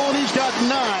triple, and he's got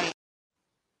 9.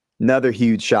 Another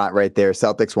huge shot right there.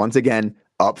 Celtics once again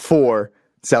up 4.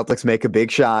 Celtics make a big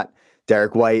shot.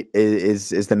 Derrick White is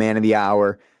the man of the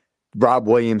hour. Rob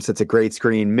Williams sets a great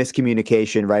screen,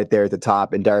 miscommunication right there at the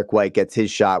top, and Derrick White gets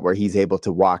his shot where he's able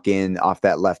to walk in off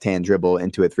that left-hand dribble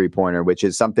into a 3-pointer, which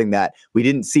is something that we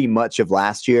didn't see much of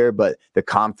last year, but the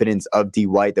confidence of D.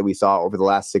 White that we saw over the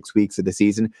last 6 weeks of the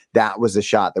season, that was a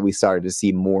shot that we started to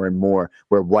see more and more,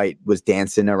 where White was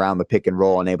dancing around the pick and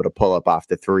roll and able to pull up off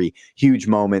the 3. Huge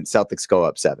moment. Celtics go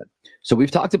up 7. So we've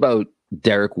talked about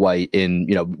Derrick White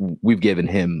we've given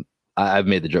him, I've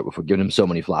made the joke before, giving him so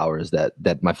many flowers that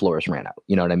my florist ran out.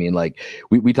 You know what I mean? Like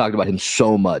we talked about him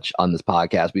so much on this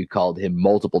podcast. We've called him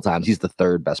multiple times. He's the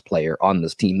 3rd best player on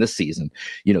this team this season,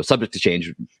 subject to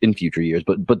change in future years.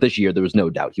 But this year there was no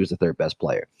doubt he was the 3rd best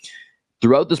player.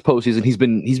 Throughout this postseason, he's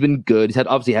been good. He's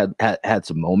obviously had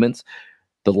some moments.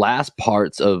 The last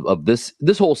parts of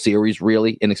this whole series,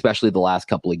 really, and especially the last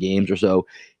couple of games or so,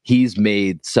 he's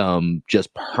made some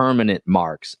just permanent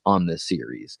marks on this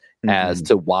series as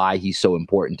to why he's so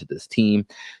important to this team.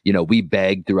 We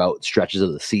begged throughout stretches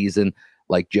of the season,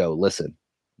 like, Joe, listen,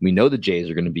 we know the Jays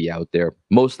are going to be out there.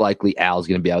 Most likely Al's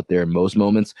going to be out there in most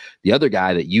moments. The other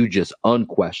guy that you just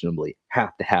unquestionably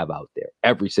have to have out there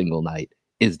every single night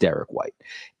is Derrick White.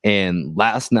 And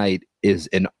last night is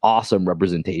an awesome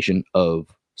representation of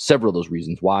several of those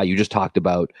reasons why. You just talked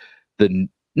about the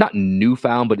not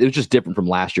newfound, but it was just different from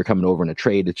last year coming over in a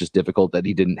trade. It's just difficult that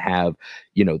he didn't have,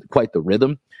 quite the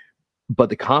rhythm. But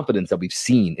the confidence that we've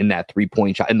seen in that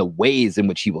 3-point shot and the ways in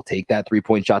which he will take that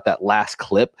 3-point shot, that last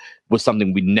clip, was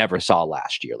something we never saw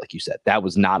last year. Like you said, that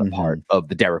was not a part of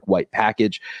the Derrick White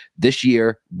package. This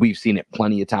year, we've seen it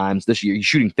plenty of times. This year, he's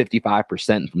shooting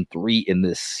 55% from 3 in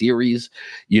this series.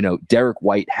 Derrick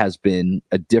White has been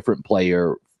a different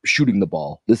player shooting the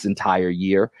ball this entire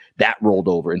year. That rolled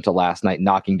over into last night,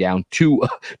 knocking down two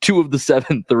of the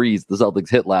 7 threes the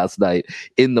Celtics hit last night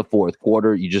in the 4th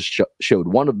quarter. You just showed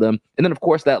one of them. And then, of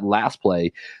course, that last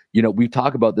play, we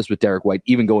talk about this with Derrick White,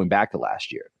 even going back to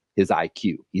last year. His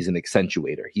IQ, he's an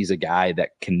accentuator. He's a guy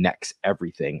that connects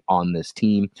everything on this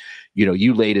team.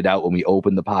 You laid it out when we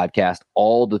opened the podcast,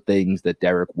 all the things that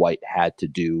Derrick White had to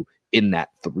do in that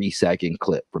 3-second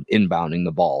clip, from inbounding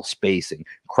the ball, spacing,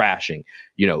 crashing,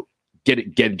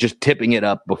 just tipping it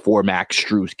up before Max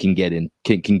Strus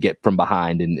can get from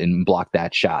behind and block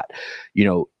that shot.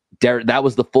 Derrick, that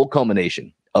was the full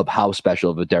culmination of how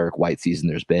special of a Derrick White season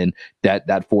there's been. That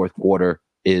 4th quarter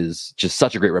is just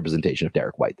such a great representation of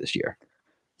Derrick White this year.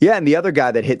 Yeah, and the other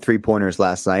guy that hit 3-pointers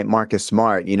last night, Marcus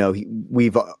Smart,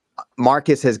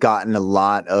 Marcus has gotten a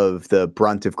lot of the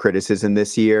brunt of criticism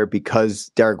this year because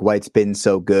Derrick White's been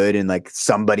so good and like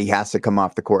somebody has to come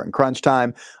off the court in crunch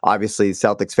time. Obviously,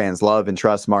 Celtics fans love and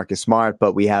trust Marcus Smart,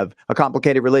 but we have a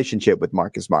complicated relationship with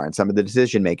Marcus Smart and some of the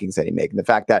decision makings that he makes. And the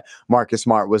fact that Marcus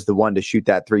Smart was the one to shoot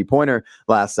that 3-pointer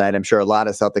last night, I'm sure a lot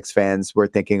of Celtics fans were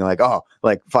thinking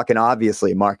fucking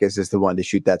obviously Marcus is the one to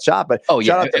shoot that shot. But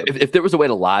if there was a way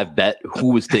to live bet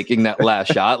who was taking that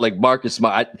last shot, like Marcus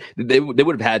Smart, they would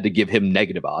have had to give him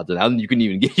negative odds, and you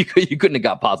couldn't have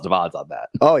got positive odds on that.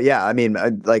 Oh yeah, I mean,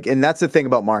 and that's the thing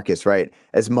about Marcus, right?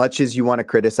 As much as you want to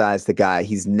criticize the guy,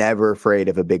 he's never afraid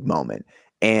of a big moment.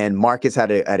 And Marcus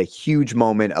had a huge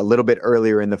moment a little bit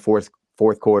earlier in the fourth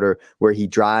quarter where he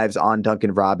drives on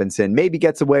Duncan Robinson, maybe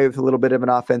gets away with a little bit of an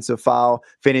offensive foul,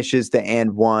 finishes the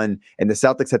and 1. And the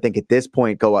Celtics, I think at this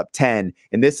point, go up 10.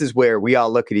 And this is where we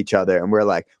all look at each other and we're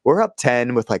like, we're up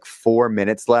 10 with like 4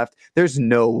 minutes left. There's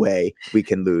no way we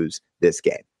can lose this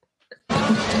game.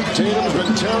 Tatum's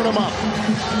been tearing him up,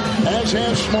 as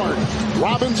has Smart.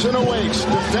 Robinson awakes,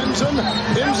 defends him,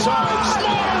 inside.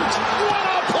 Smart! What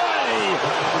a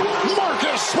play!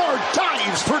 Marcus Smart ties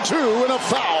dives for two and a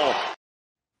foul.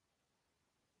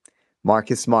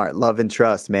 Marcus Smart, love and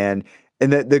trust, man.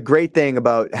 And the great thing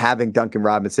about having Duncan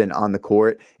Robinson on the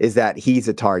court is that he's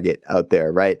a target out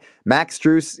there, right? Max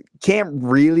Strus can't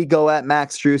really go at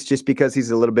Max Strus just because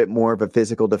he's a little bit more of a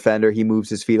physical defender. He moves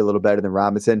his feet a little better than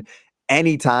Robinson.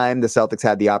 Anytime the Celtics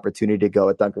had the opportunity to go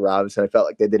at Duncan Robinson, I felt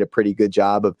like they did a pretty good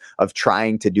job of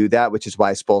trying to do that, which is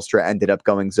why Spoelstra ended up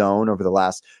going zone over the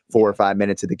last 4 or 5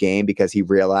 minutes of the game, because he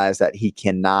realized that he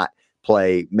cannot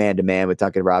play man-to-man with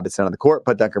Duncan Robinson on the court,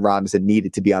 but Duncan Robinson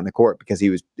needed to be on the court because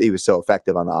he was so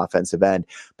effective on the offensive end.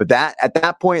 But that at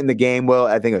that point in the game, Will,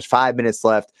 I think it was 5 minutes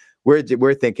left.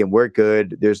 We're thinking we're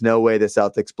good. There's no way the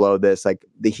Celtics blow this. Like,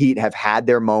 the Heat have had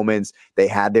their moments, they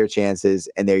had their chances,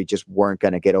 and they just weren't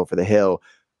going to get over the hill.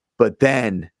 But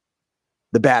then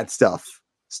the bad stuff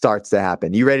starts to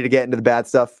happen. You ready to get into the bad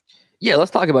stuff? Yeah,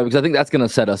 let's talk about it, because I think that's going to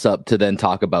set us up to then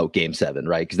talk about game 7,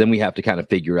 right? Because then we have to kind of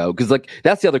figure out, because like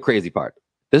that's the other crazy part.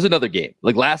 There's another game.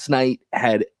 Like, last night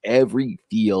had every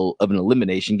feel of an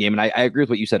elimination game. And I agree with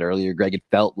what you said earlier, Greg. It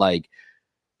felt like,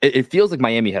 it feels like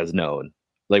Miami has known,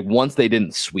 like, once they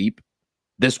didn't sweep,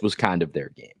 this was kind of their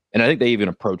game. And I think they even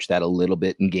approached that a little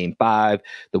bit in game 5,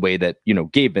 the way that,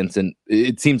 Gabe Vincent,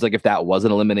 it seems like if that was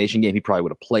an elimination game, he probably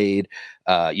would have played.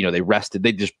 They rested.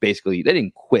 They just basically, they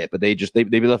didn't quit, but they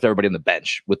left everybody on the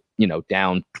bench with,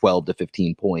 down 12 to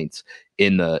 15 points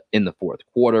in the fourth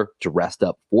quarter to rest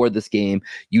up for this game.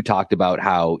 You talked about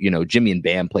how, Jimmy and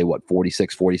Bam play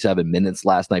 46, 47 minutes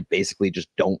last night, basically just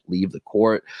don't leave the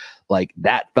court. Like,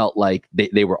 that felt like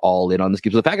they were all in on this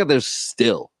game. So the fact that there's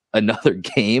still another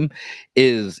game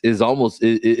is almost,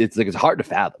 it's like, it's hard to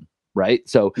fathom, right?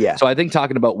 So yeah. So I think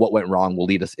talking about what went wrong will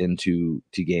lead us into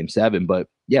game 7. But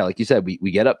yeah, like you said,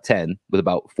 we get up 10 with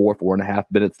about 4.5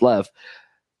 minutes left.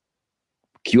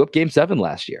 Cue up game 7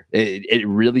 last year. It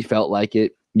really felt like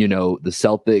it. The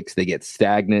Celtics, they get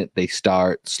stagnant. They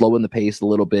start slowing the pace a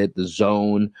little bit. The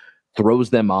zone throws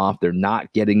them off. They're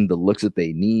not getting the looks that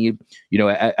they need.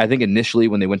 I think initially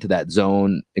when they went to that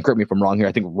zone, and correct me if I'm wrong here,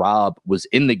 I think Rob was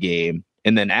in the game,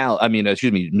 and then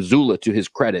Mazzulla, to his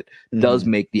credit, does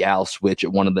make the Al switch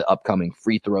at one of the upcoming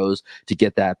free throws to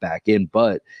get that back in.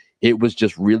 But it was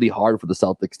just really hard for the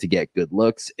Celtics to get good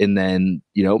looks. And then,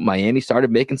 Miami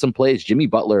started making some plays. Jimmy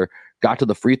Butler got to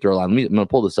the free throw line. I'm going to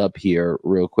pull this up here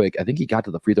real quick. I think he got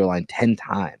to the free throw line 10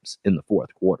 times in the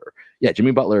fourth quarter. Yeah,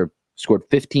 Jimmy Butler scored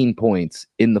 15 points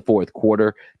in the fourth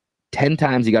quarter. 10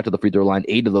 times he got to the free throw line,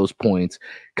 8 of those points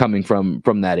coming from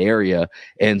that area.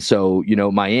 And so,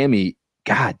 Miami,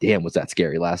 god damn, was that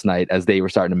scary last night as they were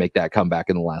starting to make that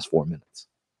comeback in the last 4 minutes.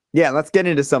 Yeah, let's get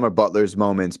into some of Butler's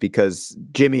moments, because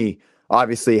Jimmy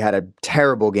obviously had a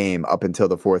terrible game up until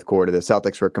the fourth quarter. The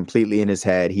Celtics were completely in his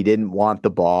head. He didn't want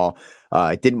the ball.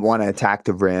 Didn't want to attack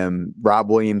the rim. Rob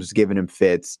Williams was giving him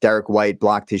fits. Derrick White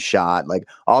blocked his shot. Like,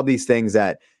 all these things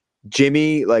that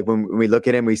Jimmy, like, when we look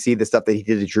at him, we see the stuff that he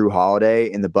did to Drew Holiday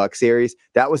in the Buck series.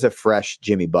 That was a fresh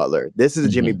Jimmy Butler. This is a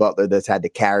Jimmy Butler that's had to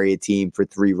carry a team for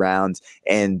 3 rounds,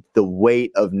 and the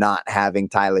weight of not having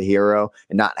Tyler Hero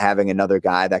and not having another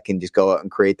guy that can just go out and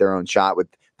create their own shot, with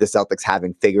the Celtics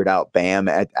having figured out Bam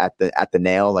at the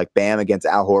nail, like Bam against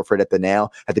Al Horford at the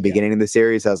nail at the beginning of the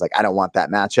series. I was like, I don't want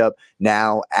that matchup.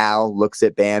 Now Al looks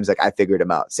at Bam's like, I figured him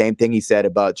out. Same thing he said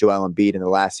about Joel Embiid in the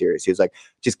last series. He was like,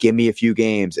 just give me a few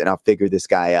games and I'll figure this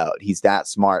guy out. He's that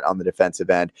smart on the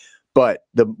defensive end. But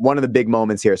one of the big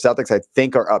moments here, Celtics, I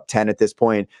think, are up 10 at this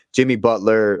point. Jimmy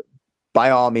Butler,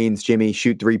 by all means, Jimmy,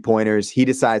 shoot 3-pointers. He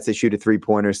decides to shoot a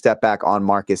 3-pointer, step back on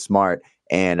Marcus Smart.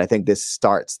 And I think this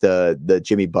starts the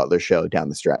Jimmy Butler show down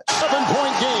the stretch.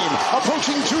 7-point game,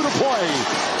 approaching 2 to play.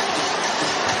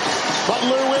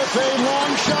 Butler with a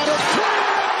long shot of 3.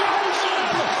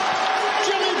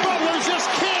 Jimmy Butler just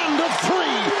canned a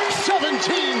 3.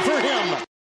 17 for him.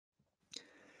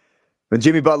 When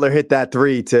Jimmy Butler hit that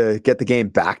 3 to get the game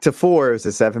back to 4, it was a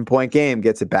 7-point game,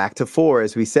 gets it back to 4.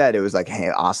 As we said, it was like, hey,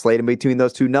 oscillating between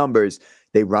those two numbers.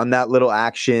 They run that little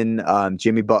action.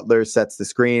 Jimmy Butler sets the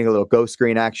screen, a little ghost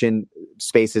screen action,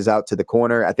 spaces out to the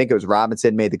corner. I think it was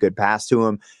Robinson made the good pass to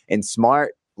him. And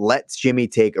Smart lets Jimmy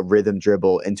take a rhythm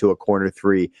dribble into a corner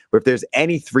 3. Where if there's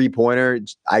any 3-pointer,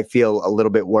 I feel a little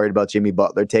bit worried about Jimmy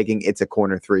Butler taking, it's a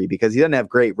corner 3, because he doesn't have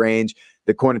great range.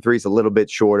 The corner 3 is a little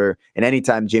bit shorter. And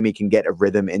anytime Jimmy can get a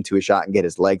rhythm into a shot and get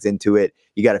his legs into it,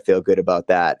 you got to feel good about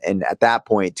that. And at that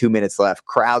point, 2 minutes left,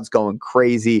 crowd's going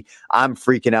crazy. I'm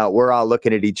freaking out. We're all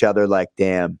looking at each other like,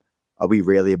 damn, are we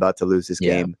really about to lose this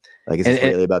game? Like, is this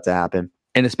really about to happen?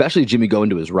 And especially Jimmy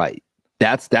going to his right.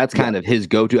 That's kind of his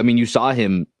go-to. I mean, you saw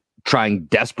him trying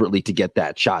desperately to get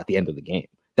that shot at the end of the game.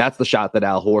 That's the shot that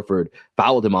Al Horford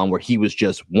fouled him on, where he was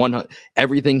just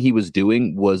everything he was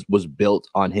doing was built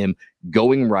on him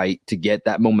going right to get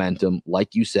that momentum,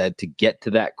 like you said, to get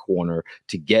to that corner,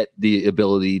 to get the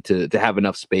ability to have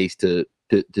enough space to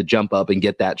jump up and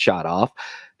get that shot off.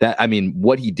 That, I mean,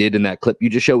 what he did in that clip you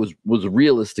just showed was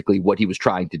realistically what he was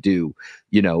trying to do,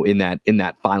 in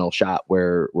that final shot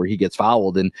where he gets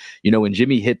fouled. And, when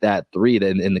Jimmy hit that three,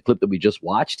 then in the clip that we just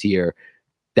watched here,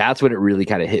 that's when it really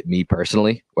kind of hit me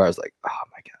personally, where I was like, oh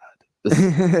my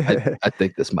God, I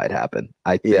think this might happen.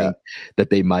 I think that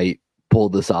they might pull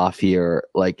this off here.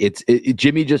 Like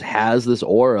Jimmy just has this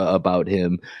aura about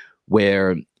him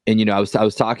where, and, I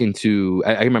was talking to,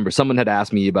 I remember someone had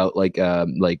asked me about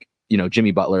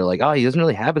Jimmy Butler, like, oh, he doesn't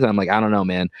really have it. I'm like, I don't know,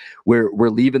 man. We're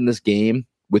leaving this game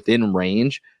within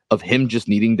range of him just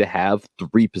needing to have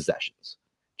 3 possessions.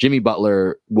 Jimmy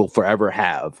Butler will forever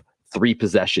have 3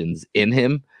 possessions in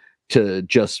him to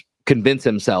just convince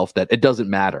himself that it doesn't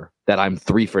matter that I'm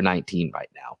 3 for 19 right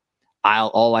now.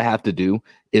 All I have to do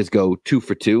is go 2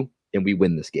 for 2 and we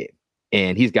win this game.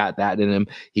 And he's got that in him.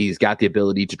 He's got the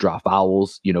ability to draw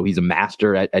fouls. He's a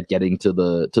master at getting to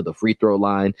the free throw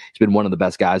line. He's been one of the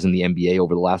best guys in the NBA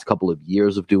over the last couple of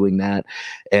years of doing that.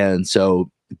 And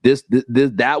so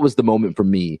that was the moment for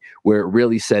me where it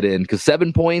really set in, because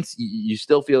 7 points, you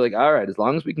still feel like, all right, as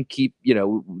long as we can keep,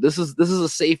 this is a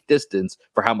safe distance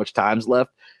for how much time's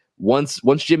left. Once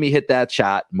Jimmy hit that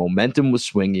shot, momentum was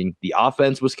swinging, the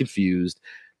offense was confused.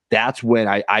 That's when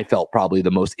I felt probably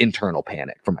the most internal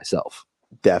panic for myself.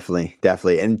 Definitely.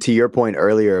 And to your point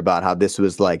earlier about how this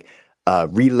was like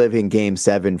reliving Game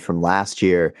 7 from last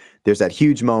year, there's that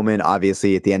huge moment,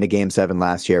 obviously, at the end of Game 7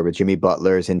 last year where Jimmy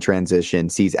Butler's in transition,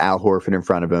 sees Al Horford in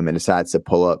front of him, and decides to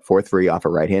pull up 4-3 off a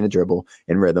right-handed dribble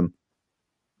in rhythm.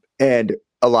 And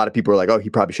a lot of people are like, oh, he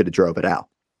probably should have drove it out.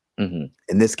 Mm-hmm.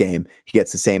 In this game, he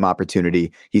gets the same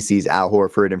opportunity. He sees Al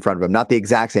Horford in front of him. Not the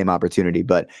exact same opportunity,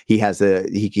 but he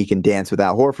can dance with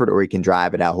Al Horford, or he can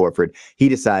drive at Al Horford. He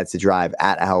decides to drive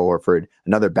at Al Horford.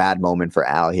 Another bad moment for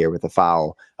Al here with a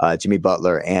foul. Jimmy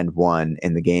Butler and 1,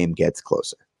 and the game gets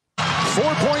closer.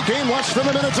 4-point game less than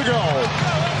a minute to go.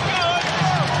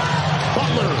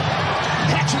 Butler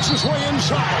hatchets his way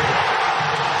inside.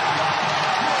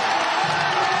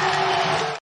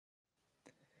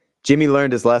 Jimmy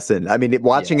learned his lesson. I mean,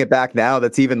 watching it back now,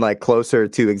 that's even like closer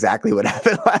to exactly what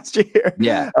happened last year.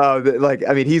 Yeah.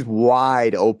 He's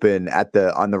wide open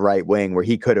on the right wing where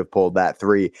he could have pulled that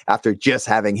 3 after just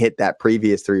having hit that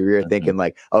previous 3. We were thinking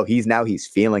like, oh, he's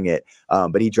feeling it.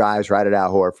 But he drives right at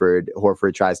Al Horford.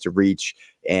 Horford tries to reach,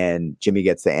 and Jimmy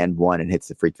gets the and 1 and hits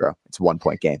the free throw. It's a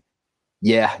 1-point game.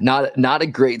 Yeah, not a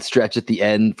great stretch at the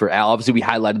end for Al. Obviously, we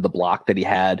highlighted the block that he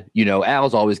had.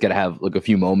 Al's always got to have like a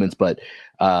few moments, but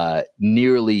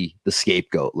nearly the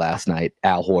scapegoat last night,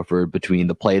 Al Horford, between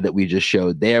the play that we just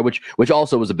showed there, which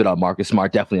also was a bit on Marcus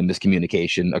Smart, definitely a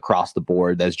miscommunication across the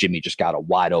board, as Jimmy just got a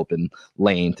wide open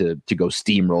lane to go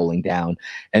steamrolling down.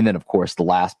 And then, of course, the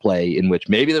last play in which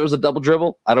maybe there was a double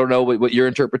dribble. I don't know what your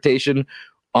interpretation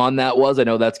on that was. I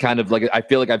know that's kind of like, I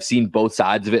feel like I've seen both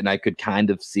sides of it, and I could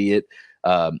kind of see it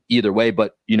either way,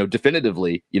 but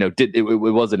definitively, it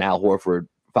was an Al Horford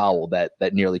foul that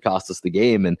nearly cost us the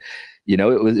game, and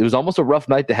it was almost a rough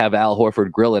night to have Al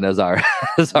Horford grilling as our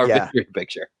victory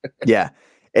picture. Yeah.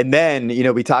 And then,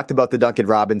 we talked about the Duncan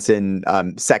Robinson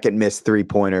second missed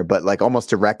 3-pointer, but like almost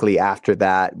directly after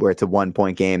that, where it's a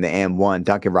 1-point game, the and 1,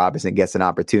 Duncan Robinson gets an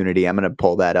opportunity. I'm going to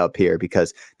pull that up here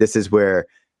because this is where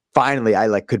finally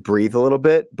I could breathe a little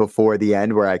bit before the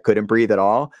end, where I couldn't breathe at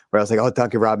all, where I was like, oh,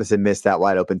 Duncan Robinson missed that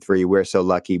wide open 3. We're so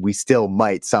lucky. We still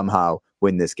might somehow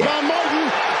win this game.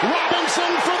 Martin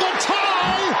Robinson for the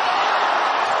tie.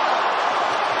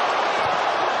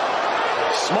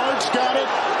 Smart's got it.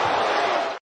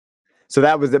 So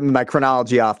that was my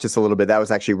chronology off just a little bit. That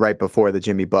was actually right before the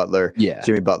Jimmy Butler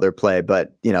play.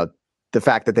 But, the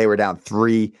fact that they were down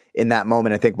 3 in that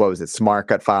moment, I think, what was it? Smart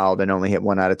got fouled and only hit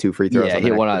 1 out of 2 free throws. Yeah, he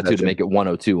hit 1 out of 2 to make it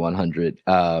 102-100.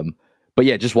 But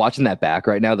yeah, just watching that back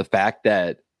right now, the fact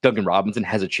that Duncan Robinson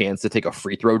has a chance to take a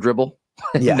free throw dribble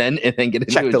and then get into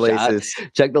check the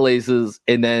laces,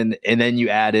 and then you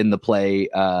add in the play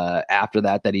after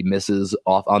that he misses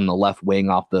off on the left wing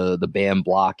off the Bam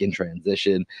block in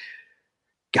transition.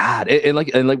 God, and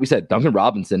like we said, Duncan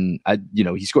Robinson,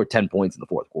 he scored 10 points in the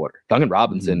fourth quarter. Duncan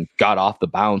Robinson got off the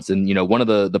bounce, and one of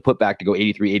the putback to go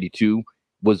 83-82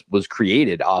 was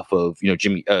created off of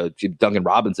Duncan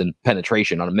Robinson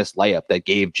penetration on a missed layup that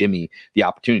gave Jimmy the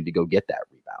opportunity to go get that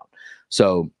rebound.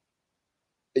 So,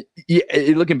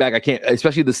 looking back, I can't,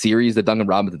 especially the series that Duncan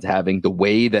Robinson's having, the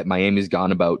way that Miami's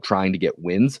gone about trying to get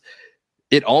wins,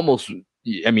 it almost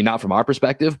I mean, not from our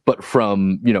perspective, but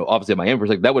from, obviously Miami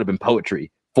perspective, that would have been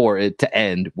poetry for it to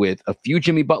end with a few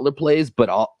Jimmy Butler plays, but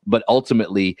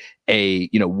ultimately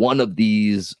one of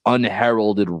these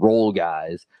unheralded role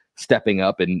guys stepping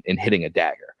up and hitting a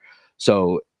dagger.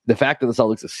 So the fact that the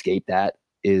Celtics escaped that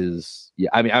is,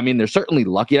 I mean, they're certainly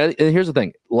lucky. And here's the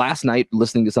thing: last night,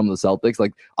 listening to some of the Celtics,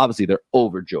 like obviously they're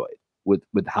overjoyed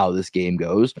with how this game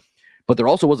goes, but there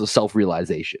also was a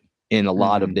self-realization in a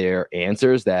lot of their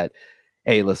answers that,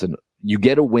 hey, listen, you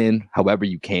get a win however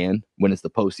you can when it's the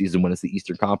postseason, when it's the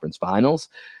Eastern Conference Finals.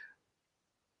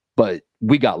 But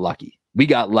we got lucky. We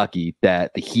got lucky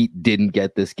that the Heat didn't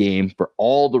get this game for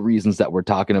all the reasons that we're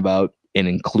talking about, and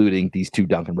including these two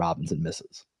Duncan Robinson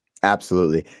misses.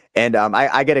 Absolutely. And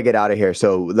I got to get out of here.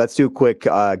 So let's do a quick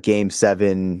game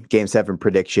seven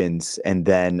predictions, and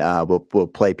then we'll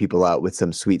play people out with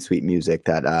some sweet music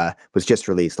that was just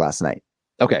released last night.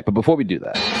 Okay, but before we do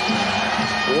that,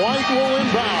 White will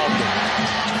inbound.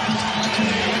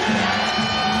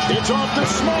 It's off to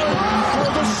Smart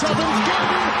for the seventh game.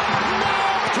 No,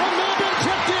 can have been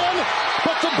kicked in,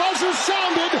 but the buzzer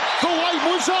sounded. The light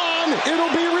was on. It'll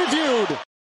be reviewed.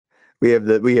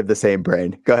 We have the same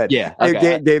brain. Go ahead. Yeah.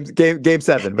 Okay. Game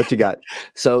 7. What you got?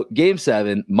 So Game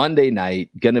 7, Monday night,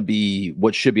 gonna be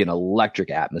what should be an electric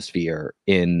atmosphere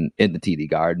in the TD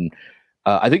Garden.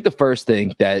 I think the first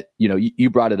thing that, you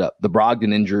brought it up, the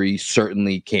Brogdon injury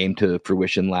certainly came to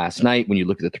fruition last night. When you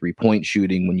look at the 3-point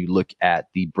shooting, when you look at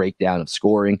the breakdown of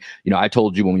scoring, I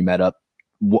told you when we met up,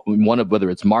 one of whether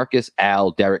it's Marcus,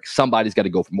 Al, Derrick, somebody's got to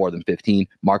go for more than 15.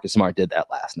 Marcus Smart did that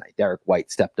last night. Derrick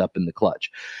White stepped up in the clutch.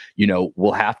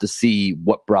 We'll have to see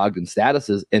what Brogdon's status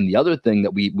is. And the other thing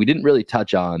that we didn't really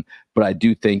touch on, but I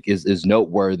do think is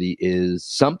noteworthy, is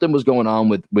something was going on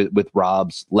with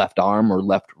Rob's left arm or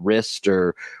left wrist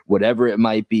or whatever it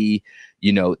might be.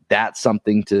 That's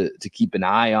something to keep an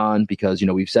eye on, because,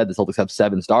 we've said the Celtics have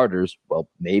 7 starters. Well,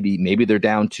 maybe they're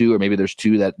down 2, or maybe there's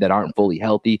 2 that aren't fully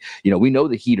healthy. We know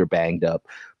the Heat are banged up,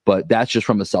 but that's just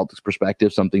from a Celtics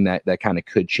perspective, something that kind of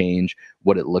could change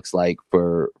what it looks like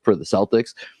for the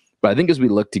Celtics. But I think as we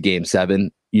look to Game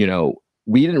 7,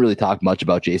 we didn't really talk much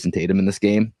about Jason Tatum in this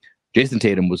game. Jason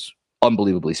Tatum was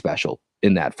unbelievably special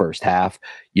in that first half.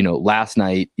 Last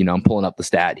night, I'm pulling up the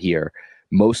stat here.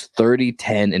 Most 30,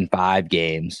 10, and 5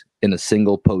 games in a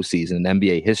single postseason in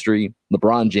NBA history.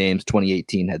 LeBron James,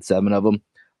 2018, had 7 of them.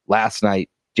 Last night,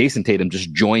 Jason Tatum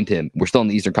just joined him. We're still in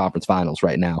the Eastern Conference Finals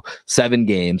right now. 7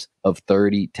 games of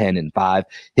 30, 10, and 5.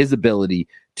 His ability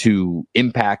to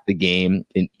impact the game,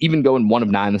 and even going 1 of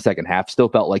 9 in the second half, still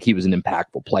felt like he was an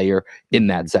impactful player in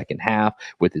that second half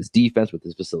with his defense, with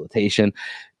his facilitation.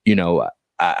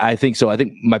 I think so. I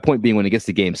think my point being, when it gets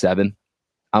to Game 7,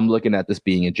 I'm looking at this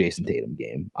being a Jason Tatum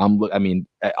game.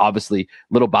 Obviously,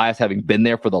 little bias having been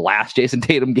there for the last Jason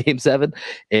Tatum Game 7,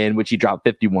 in which he dropped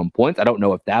 51 points. I don't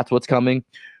know if that's what's coming,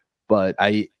 but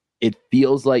it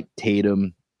feels like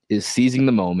Tatum is seizing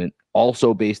the moment.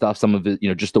 Also, based off some of it,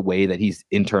 just the way that he's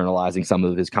internalizing some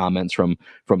of his comments from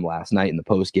last night in the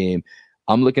post game.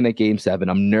 I'm looking at Game 7.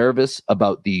 I'm nervous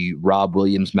about the Rob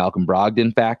Williams, Malcolm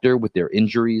Brogdon factor with their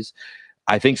injuries.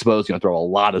 I think Spo's going to throw a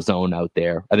lot of zone out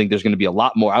there. I think there's going to be a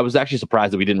lot more. I was actually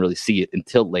surprised that we didn't really see it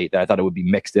until late, that I thought it would be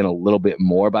mixed in a little bit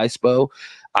more by Spo.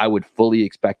 I would fully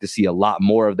expect to see a lot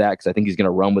more of that, because I think he's going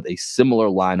to run with a similar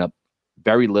lineup.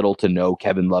 Very little to no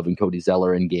Kevin Love and Cody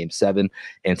Zeller in Game 7.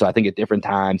 And so I think at different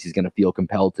times he's going to feel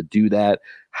compelled to do that.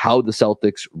 How the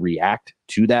Celtics react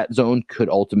to that zone could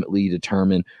ultimately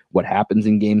determine what happens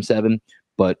in Game 7.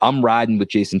 But I'm riding with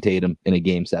Jason Tatum in a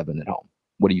Game 7 at home.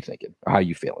 What are you thinking? Or how are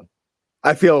you feeling?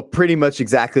 I feel pretty much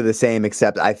exactly the same,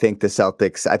 except I think the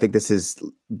Celtics, I think this is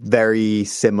very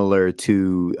similar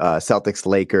to Celtics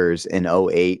Lakers in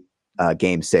 2008,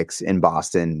 Game 6 in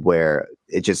Boston, where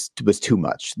it just was too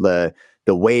much.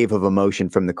 The wave of emotion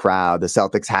from the crowd, the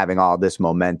Celtics having all this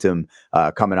momentum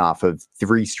coming off of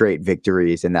 3 straight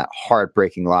victories and that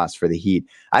heartbreaking loss for the Heat.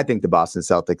 I think the Boston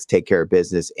Celtics take care of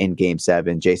business in Game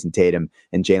 7. Jason Tatum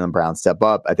and Jaylen Brown step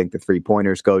up. I think the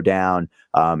 3-pointers go down.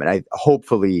 And I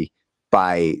hopefully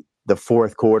by the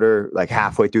fourth quarter, like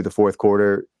halfway through the fourth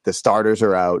quarter, the starters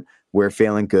are out. We're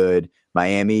feeling good.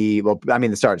 Miami, well, I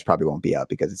mean, the starters probably won't be out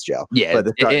because it's Joe. Yeah,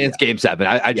 but it's Game 7.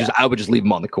 I would just leave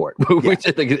them on the court, which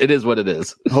I think it is what it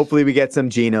is. Hopefully we get some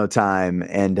Geno time.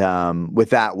 And with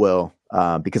that, Will,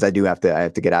 because I have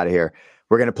to get out of here,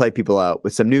 we're going to play people out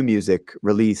with some new music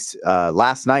released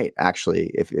last night,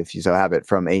 actually, if you so have it,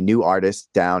 from a new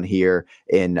artist down here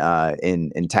in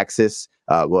Texas.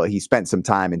 Well, he spent some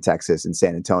time in Texas, in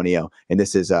San Antonio, and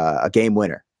this is a game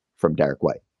winner from Derrick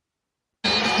White.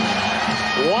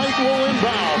 White will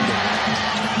inbound.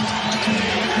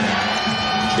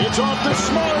 It's off to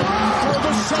Smart for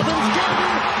the 7th game.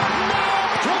 Now,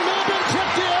 could have been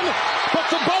tipped in, but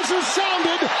the buzzer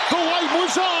sounded. The light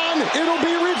was on. It'll be